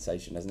been a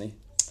sensation, hasn't he?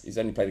 He's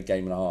only played a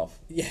game and a half.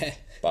 Yeah.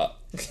 But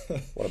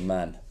what a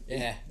man.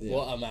 Yeah,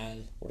 what a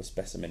man. What a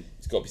specimen.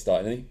 He's got to be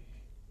starting, isn't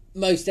he?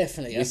 Most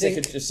definitely. You're sick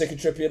of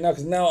Trippier now?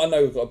 Because now I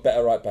know we've got a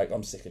better right back.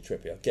 I'm sick of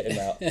Trippier. Get him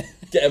out.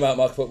 Get him out of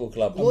my football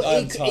club.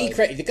 Well, he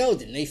created the goal,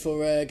 didn't he,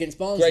 for against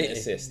Barnsley? Great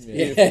assist.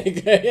 Beautiful.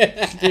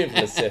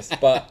 Beautiful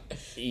assist. But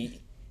he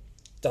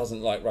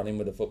doesn't like running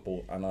with the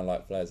football, and I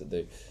like players that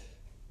do.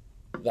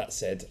 That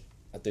said,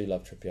 I do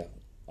love Trippier.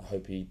 I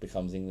hope he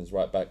becomes England's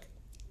right back.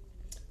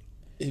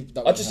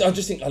 I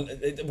just think,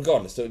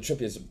 regardless, so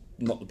Trippier's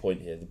not the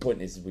point here. The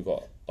point is we've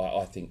got,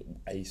 I think,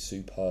 a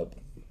superb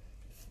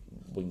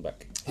wing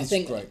back. I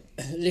think great.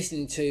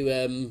 Listening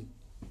to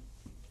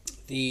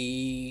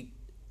the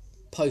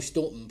post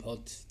Dortmund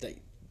pod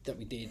that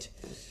we did,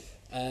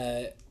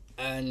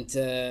 and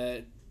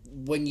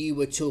when you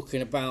were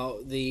talking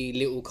about the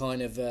little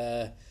kind of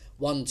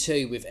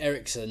 1-2 with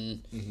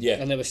Ericsson,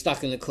 and they were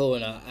stuck in the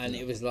corner, and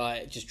it was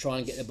like just try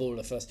and get the ball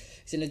at first.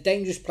 It's in a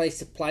dangerous place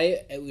to play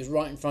it. It was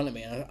right in front of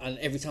me, and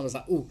every time I was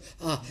like, and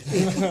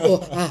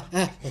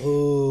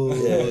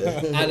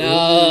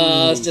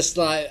I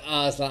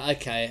was like,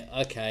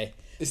 okay.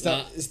 It's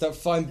that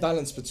fine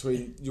balance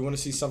between you want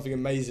to see something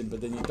amazing,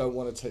 but then you don't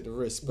want to take the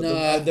risk.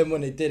 But then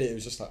when they did it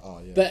was just like,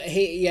 But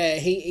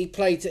he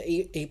played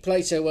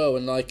so well,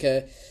 and like.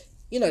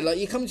 Like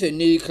you come to a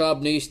new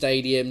club, new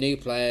stadium, new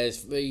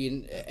players,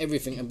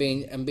 everything, and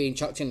being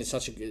chucked into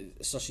such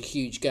a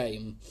huge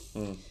game,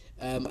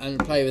 and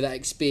play with that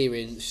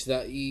experience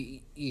that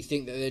you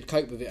think that they'd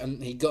cope with it,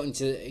 and he got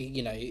into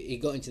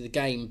the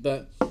game.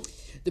 But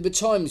there were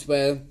times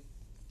where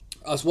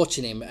I was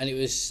watching him, and it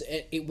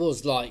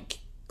was like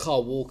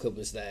Kyle Walker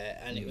was there,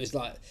 and it was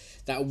like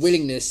that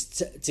willingness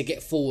to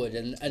get forward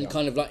and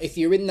kind of like if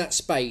you're in that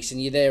space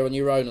and you're there on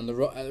your own on the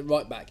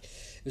right back.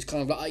 It was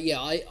kind of like,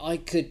 I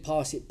could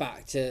pass it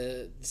back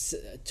to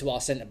our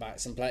centre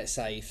backs and play it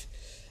safe,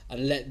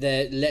 and let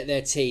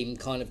their team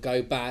kind of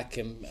go back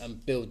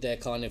and build their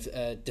kind of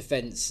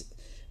defence.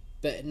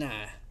 But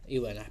nah, he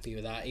weren't happy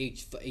with that. He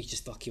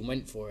just fucking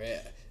went for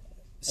it.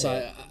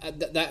 So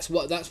that's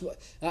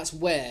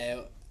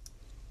where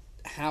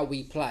how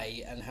we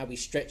play and how we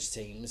stretch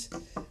teams,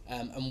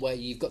 and where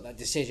you've got that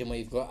decision where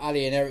you've got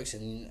Ali and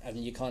Ericsson, and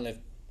you kind of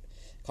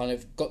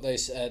got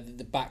those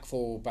the back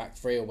four or back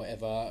three or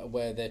whatever,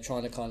 where they're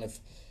trying to kind of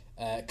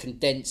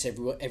condense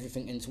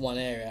everything into one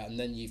area, and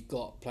then you've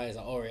got players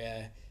like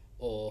Aurier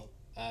or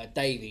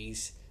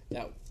Davies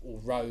or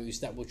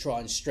Rose that will try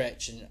and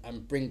stretch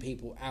and bring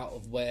people out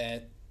of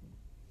where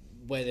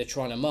they're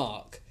trying to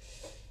mark.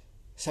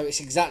 So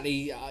it's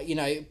exactly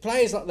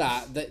players like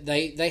that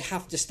they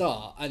have to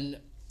start. And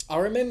I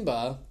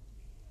remember,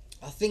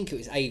 I think it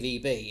was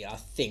AVB,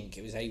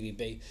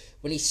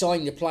 when he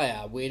signed the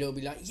player, we'd all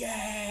be like,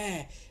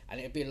 yeah! and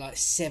it'd be like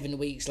 7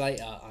 weeks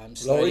later. I'm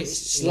Lloris,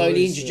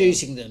 slowly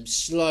introducing them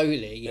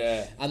slowly,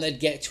 Yeah. and they'd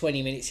get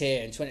 20 minutes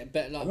here and 20.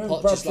 But like remember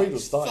Poch Brad just like Friedel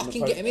starting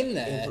fucking the get him in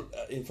there.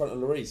 in front of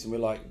Lloris, and we're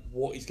like,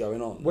 what is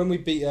going on? When we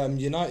beat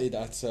United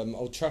at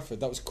Old Trafford,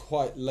 that was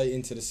quite late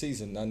into the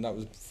season, and that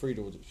was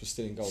Friedel was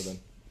still in goal then.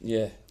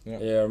 Yeah,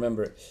 I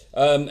remember it.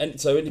 And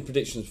so, any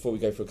predictions before we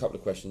go for a couple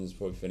of questions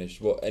before we finish?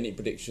 Any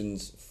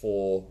predictions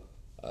for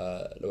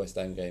the West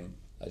Ham game?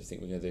 How do you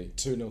think we're going to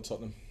do? 2-0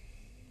 Tottenham.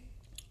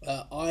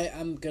 I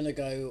am gonna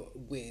go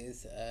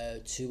with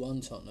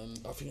 2-1 Tottenham.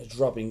 I think a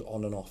drubbing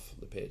on and off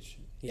the pitch.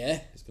 Yeah,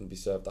 It's going to be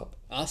served up.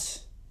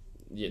 us.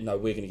 Yeah, no,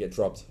 we're going to get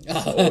drubbed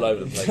all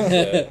over the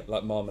place,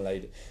 like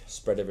marmalade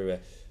spread everywhere.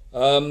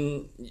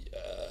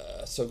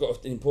 So I've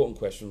got an important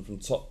question from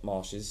Top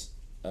Marshes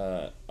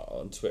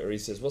on Twitter. He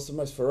says, "What's the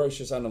most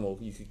ferocious animal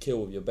you could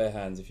kill with your bare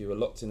hands if you were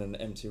locked in an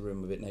empty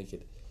room with it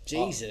naked?"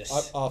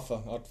 Jesus.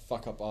 Arthur. I'd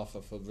fuck up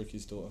Arthur for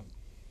Ricky's daughter.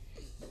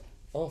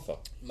 Arthur,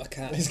 My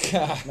cat. His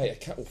cat. mate, a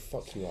cat will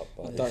fuck you up.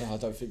 I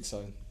don't think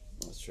so.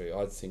 That's true.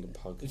 I'd think a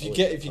pug.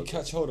 If you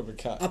catch hold of a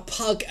cat. A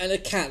pug and a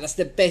cat. That's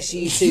the best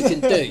you two can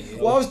do.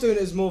 Well, I was doing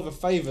it as more of a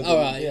favour. All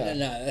right. Yeah.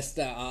 No, that's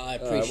that. I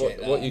appreciate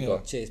that. what you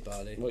got? Cheers,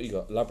 Barley. What you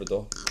got?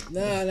 Labrador.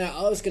 No.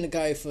 I was gonna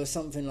go for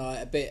something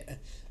like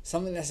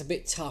something that's a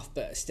bit tough,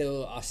 but I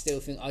still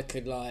think I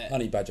could like.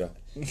 Honey badger.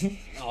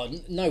 Oh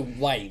no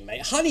way,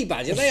 mate! Honey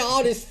badger, they are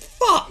hard as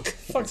fuck,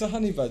 Fuck's a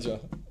honey badger.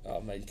 Oh,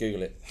 mate,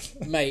 Google it.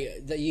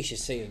 mate. You should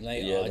see them.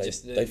 They are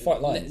they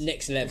fight lions.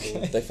 Next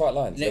level. They fight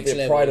lions. Next There'll be a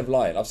level. pride of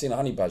lion. I've seen a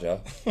honey badger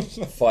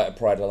fight a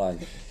pride of lion.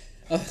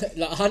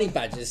 Like honey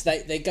badgers,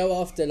 they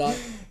go after like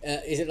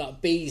is it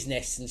like bees'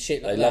 nests and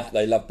shit like that?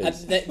 They love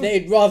bees. And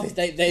they'd rather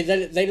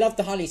they love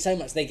the honey so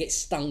much they get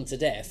stung to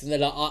death, and they're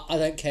like, I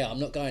don't care, I'm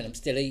not going, I'm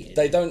still eating.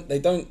 They don't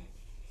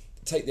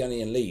take the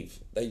honey and leave.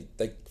 They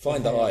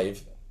find the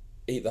hive,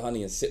 eat the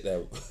honey and sit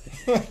there.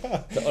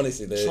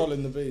 Honestly, they're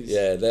Trolling the bees.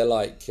 Yeah, they're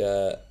like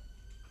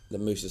the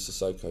Musa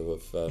Sissoko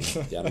of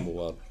the animal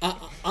world.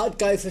 I'd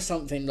go for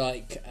something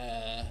like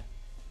a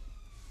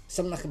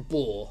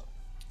boar.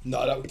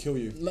 No, that would kill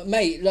you.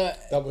 Mate, look,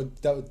 That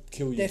would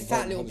kill you. they're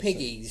fat little 100%.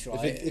 piggies,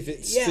 right? If it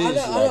yeah, spears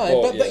I know,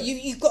 you, like, but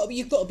you've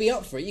got to be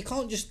up for it. You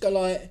can't just go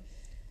like.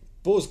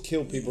 boars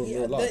kill people in Yeah,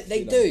 real life. they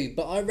you know. do,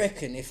 but I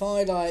reckon if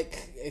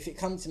it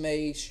come to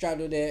me,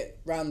 straddled it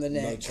round the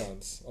neck, No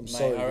chance. I'm mate,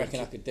 sorry. I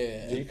reckon I Ricky. could do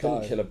it. You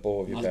couldn't die. kill a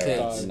boar with your I bare could.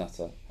 hands,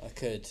 nutter. I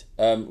could.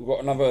 We've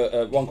got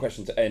another one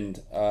question to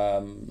end.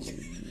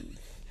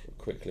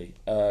 Quickly,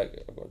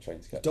 I've got a train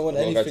to catch. Don't want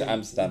I'm gonna anything. go to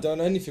Amsterdam. Don't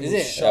want anything. Is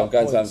with it? sharp Yeah, I'm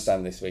going to points.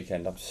 Amsterdam this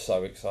weekend. I'm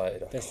so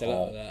excited. Best of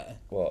luck with that.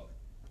 What?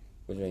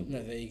 What do you mean?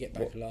 No, that you get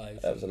back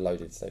alive. That was a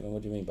loaded statement.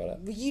 What do you mean by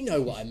that? Well, you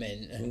know what I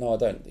meant. No, I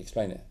don't.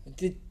 Explain it.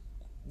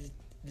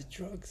 The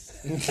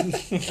drugs,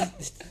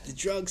 the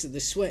drugs and the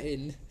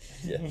sweating.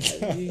 Yeah.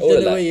 You All don't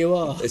of know that. where you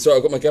are. It's all right,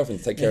 I've got my girlfriend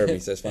to take care of me,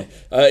 so it's fine.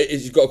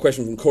 You've got a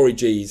question from Corey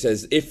G. He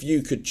says, if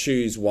you could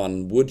choose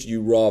one, would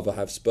you rather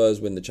have Spurs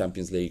win the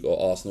Champions League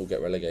or Arsenal get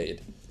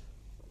relegated?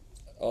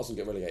 Arsenal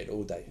get relegated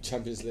all day.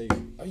 Champions League.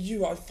 Oh,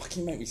 you are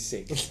fucking make me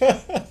sick.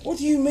 What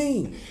do you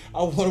mean?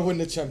 I want to win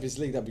the Champions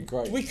League. That'd be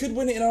great. We could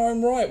win it in our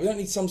own right. We don't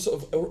need some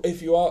sort of,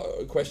 if you are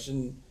a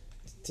question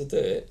to do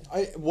it.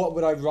 What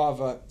would I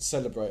rather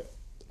celebrate?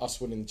 Us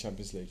winning the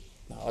Champions League.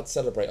 No, I'd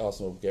celebrate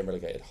Arsenal getting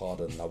relegated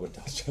harder than I would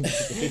us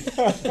Champions League.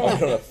 I'd be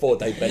on a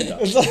 4-day bender.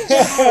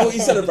 What are you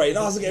celebrating?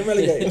 Arsenal getting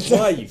relegated.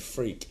 Why, you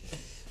freak?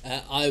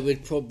 I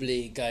would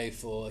probably go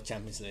for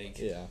Champions League.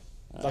 Yeah.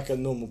 Like a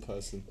normal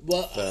person.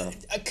 Well,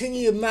 can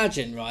you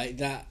imagine, right,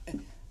 that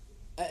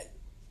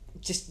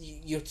just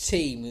your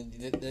team,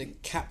 the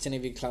captain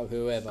of your club,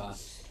 whoever,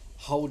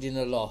 holding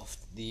aloft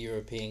the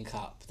European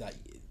Cup, that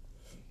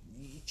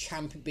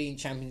being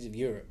champions of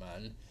Europe,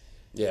 man.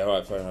 Yeah, all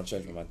right, fair enough. I've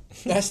changed my mind.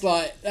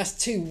 That's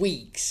 2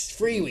 weeks,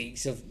 3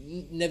 weeks of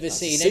never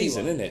seeing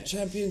Season, anyone. isn't it?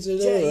 Champions of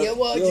Yeah, Europe. yeah,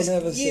 well, You'll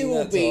never you sing will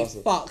that to be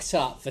Arsenal. fucked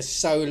up for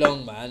so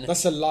long, man.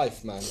 That's a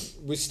life, man.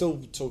 We're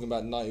still talking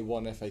about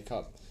 91 FA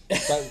Cup.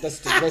 That's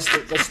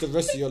the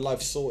rest of your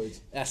life sorted.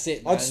 That's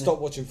it, man. I'd stop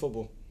watching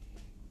football.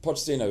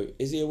 Pochettino,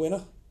 is he a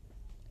winner?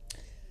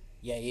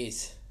 Yeah, he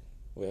is.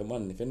 We haven't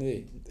won anything,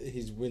 did he?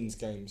 He wins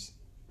games.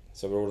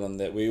 So we're all on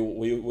there. We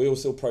all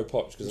still pro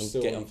Poch We're because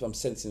still I'm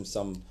sensing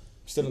some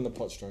Still on the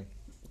Poch train.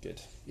 good.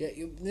 Yeah,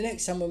 the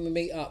next time when we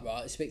meet up,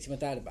 right, speak to my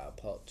dad about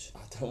Poch. I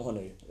don't want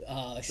to.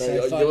 Oh, it's No, so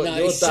your- funny. your No,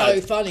 it's dad-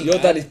 so funny, Your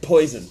man. dad is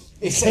poison.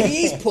 He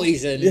is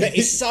poison, but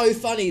it's so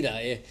funny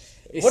though.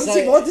 It's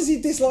What does he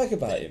dislike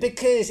about him?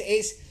 Because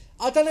it's,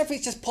 I don't know if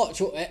it's just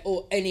Poch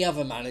or any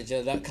other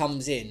manager that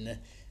comes in.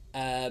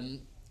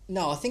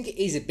 No, I think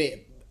it is a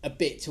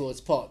bit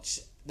towards Poch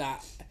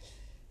that,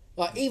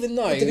 like, even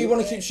though Did he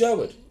want to keep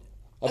Sherwood?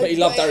 I bet he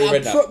loved Harry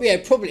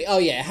Redknapp. Probably. Oh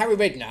yeah, Harry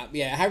Redknapp.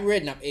 Yeah, Harry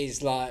Redknapp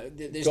is like,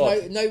 there's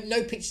God.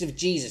 no pictures of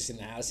Jesus in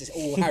the house. It's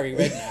all Harry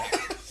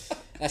Redknapp.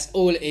 That's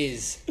all it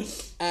is.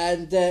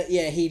 And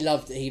yeah, he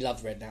loved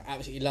Redknapp.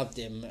 Absolutely loved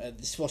him.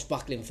 The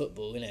swashbuckling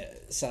football,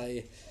 innit?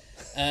 So,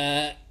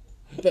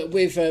 but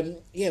with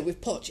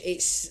Poch,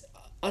 it's,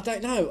 I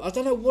don't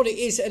know what it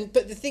is.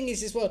 But the thing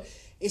is as well,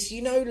 it's,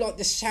 you know, like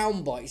the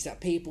sound bites that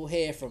people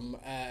hear from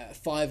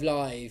 5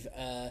 Live,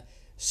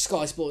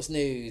 Sky Sports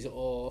News,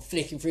 or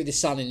Flicking Through the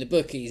Sun in the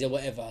bookies or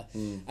whatever,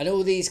 and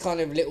all these kind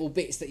of little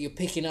bits that you're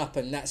picking up,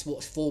 and that's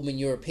what's forming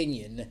your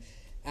opinion.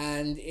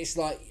 And it's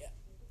like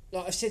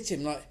I said to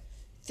him, like,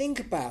 think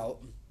about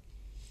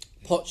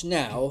Poch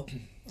now,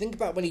 think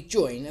about when he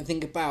joined, and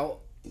think about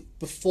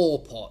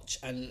before Poch,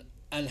 and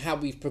how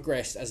we've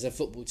progressed as a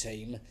football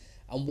team,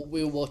 and what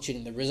we were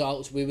watching, the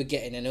results we were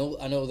getting, and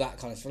all that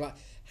kind of stuff. Like,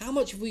 how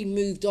much have we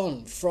moved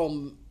on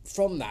from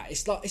that?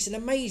 It's like, it's an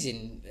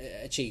amazing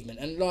achievement,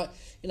 and, like,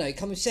 you know,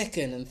 coming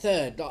second and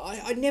third, like,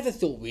 I never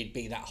thought we'd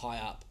be that high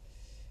up.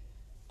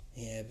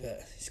 Yeah,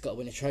 but he's got to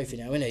win a trophy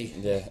now, isn't he?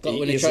 Yeah, got to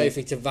win a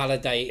trophy to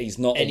validate. He's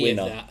not any a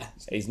winner. Of that.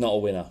 He's not a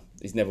winner.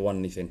 He's never won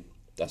anything.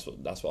 That's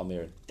what I'm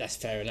hearing. That's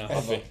fair enough.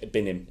 I've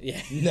been him.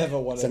 Yeah, never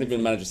won. He's only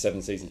been manager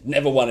 7 seasons.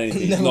 Never won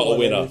anything. He's Never not a won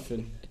winner.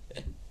 anything.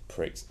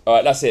 Pricks. All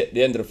right, that's it.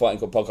 The end of the Fighting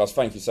Cock podcast.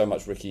 Thank you so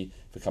much, Ricky,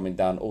 for coming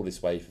down all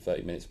this way for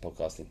 30 minutes of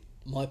podcasting.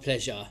 My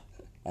pleasure.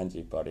 And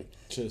you, buddy.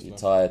 Cheers, You're man.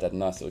 tired. Had a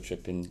nice little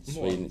trip in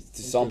Sweden. Did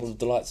you sample the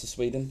delights of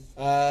Sweden?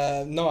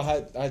 No,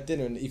 I had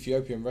dinner in an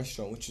Ethiopian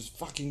restaurant, which was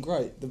fucking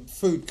great. The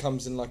food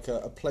comes in like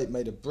a plate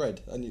made of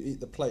bread, and you eat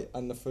the plate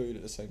and the food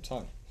at the same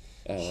time.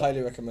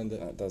 Highly recommend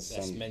it. That does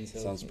mental.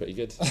 sounds pretty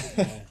good.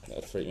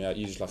 That'd freak me out.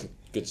 You just like a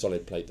good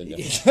solid plate, don't you?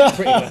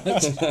 Pretty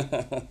much.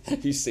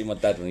 You see my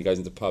dad when he goes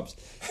into pubs.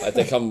 Like,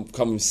 they come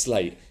with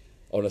slate.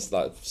 Honestly,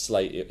 like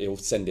slate, he'll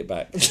send it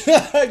back.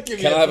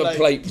 Can I have a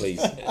plate,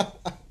 please?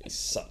 He's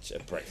such a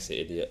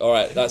Brexit idiot. All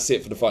right, that's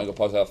it for the Fighting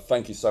Cock podcast.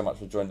 Thank you so much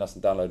for joining us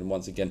and downloading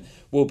once again.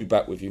 We'll be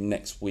back with you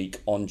next week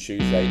on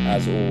Tuesday,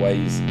 as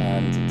always.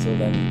 And until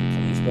then,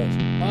 come on, Spurs.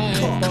 Bye.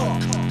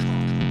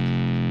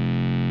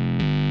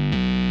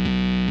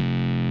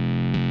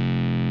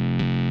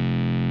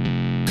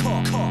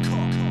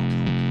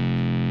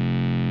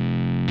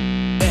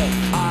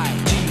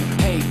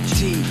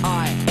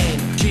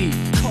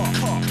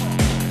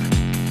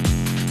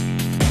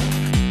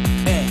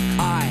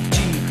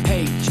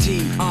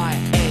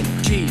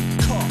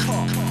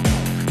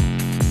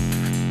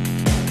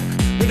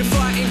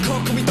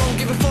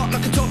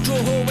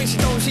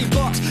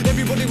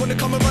 Everybody wanna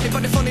come and run it,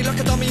 but they're funny like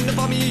a dummy in the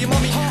bummy of your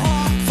mummy.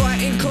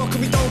 Fighting cock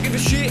and we don't give a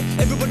shit.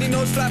 Everybody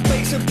knows flat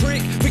bait's a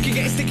prick. Ricky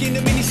getting sticky in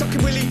the mini,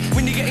 sucking willy.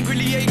 When you getting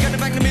grilly, yeah, you gonna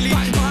bang the millie.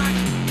 Bang, bang.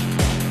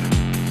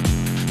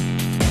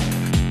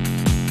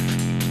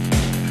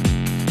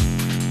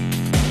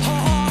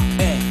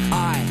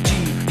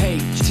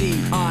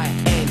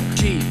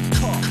 F-I-G-H-T-I-N-G.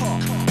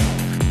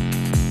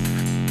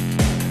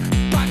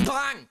 Bang,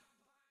 bang.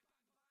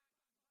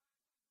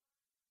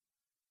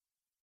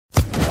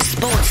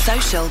 Sports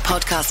Social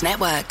Podcast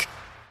Network.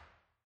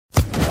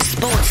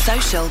 Sports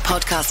Social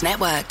Podcast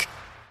Network.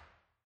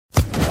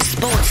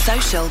 Sports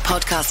Social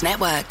Podcast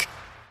Network.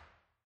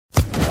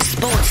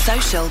 Sports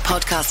Social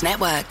Podcast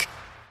Network.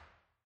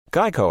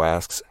 Geico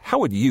asks, how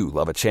would you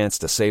love a chance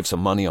to save some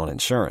money on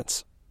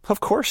insurance? Of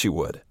course you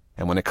would.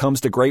 And when it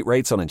comes to great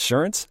rates on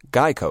insurance,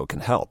 Geico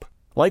can help.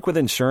 Like with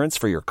insurance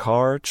for your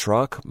car,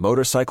 truck,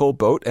 motorcycle,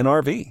 boat, and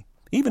RV.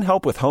 Even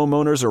help with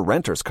homeowners or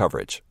renters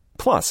coverage.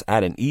 Plus,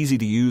 add an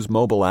easy-to-use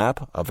mobile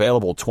app,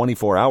 available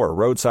 24-hour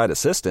roadside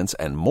assistance,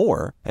 and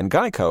more, and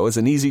Geico is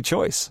an easy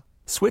choice.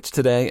 Switch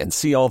today and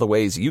see all the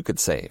ways you could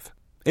save.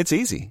 It's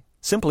easy.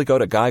 Simply go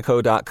to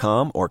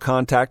geico.com or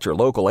contact your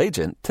local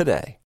agent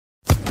today.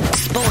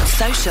 Sports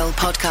Social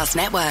Podcast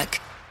Network.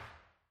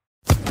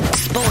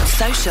 Sports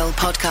Social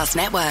Podcast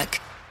Network.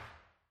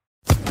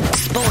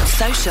 Sports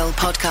Social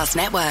Podcast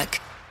Network.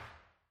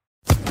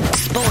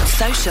 Sports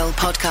Social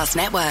Podcast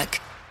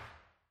Network.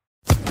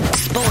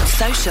 Sports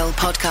Social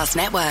Podcast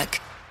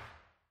Network.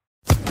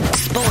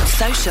 Sports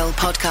Social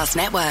Podcast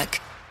Network.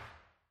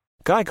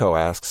 Geico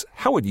asks,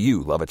 how would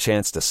you love a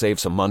chance to save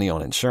some money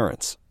on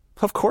insurance?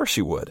 Of course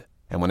you would.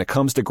 And when it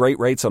comes to great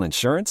rates on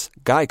insurance,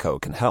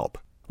 Geico can help.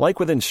 Like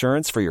with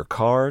insurance for your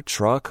car,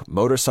 truck,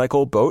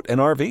 motorcycle, boat,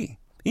 and RV.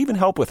 Even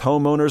help with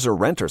homeowners or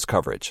renters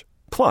coverage.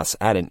 Plus,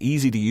 add an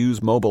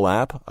easy-to-use mobile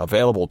app,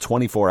 available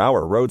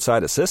 24-hour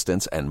roadside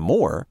assistance, and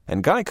more,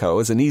 and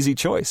Geico is an easy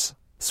choice.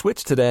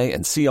 Switch today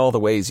and see all the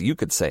ways you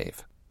could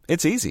save.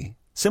 It's easy.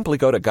 Simply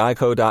go to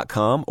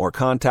geico.com or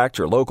contact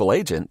your local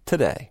agent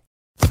today.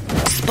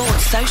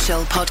 Sports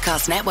Social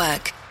Podcast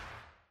Network.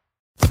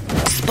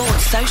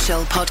 Sports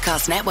Social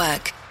Podcast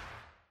Network.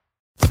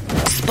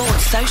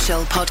 Sports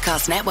Social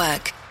Podcast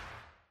Network.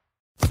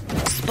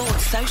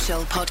 Sports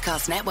Social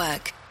Podcast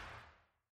Network.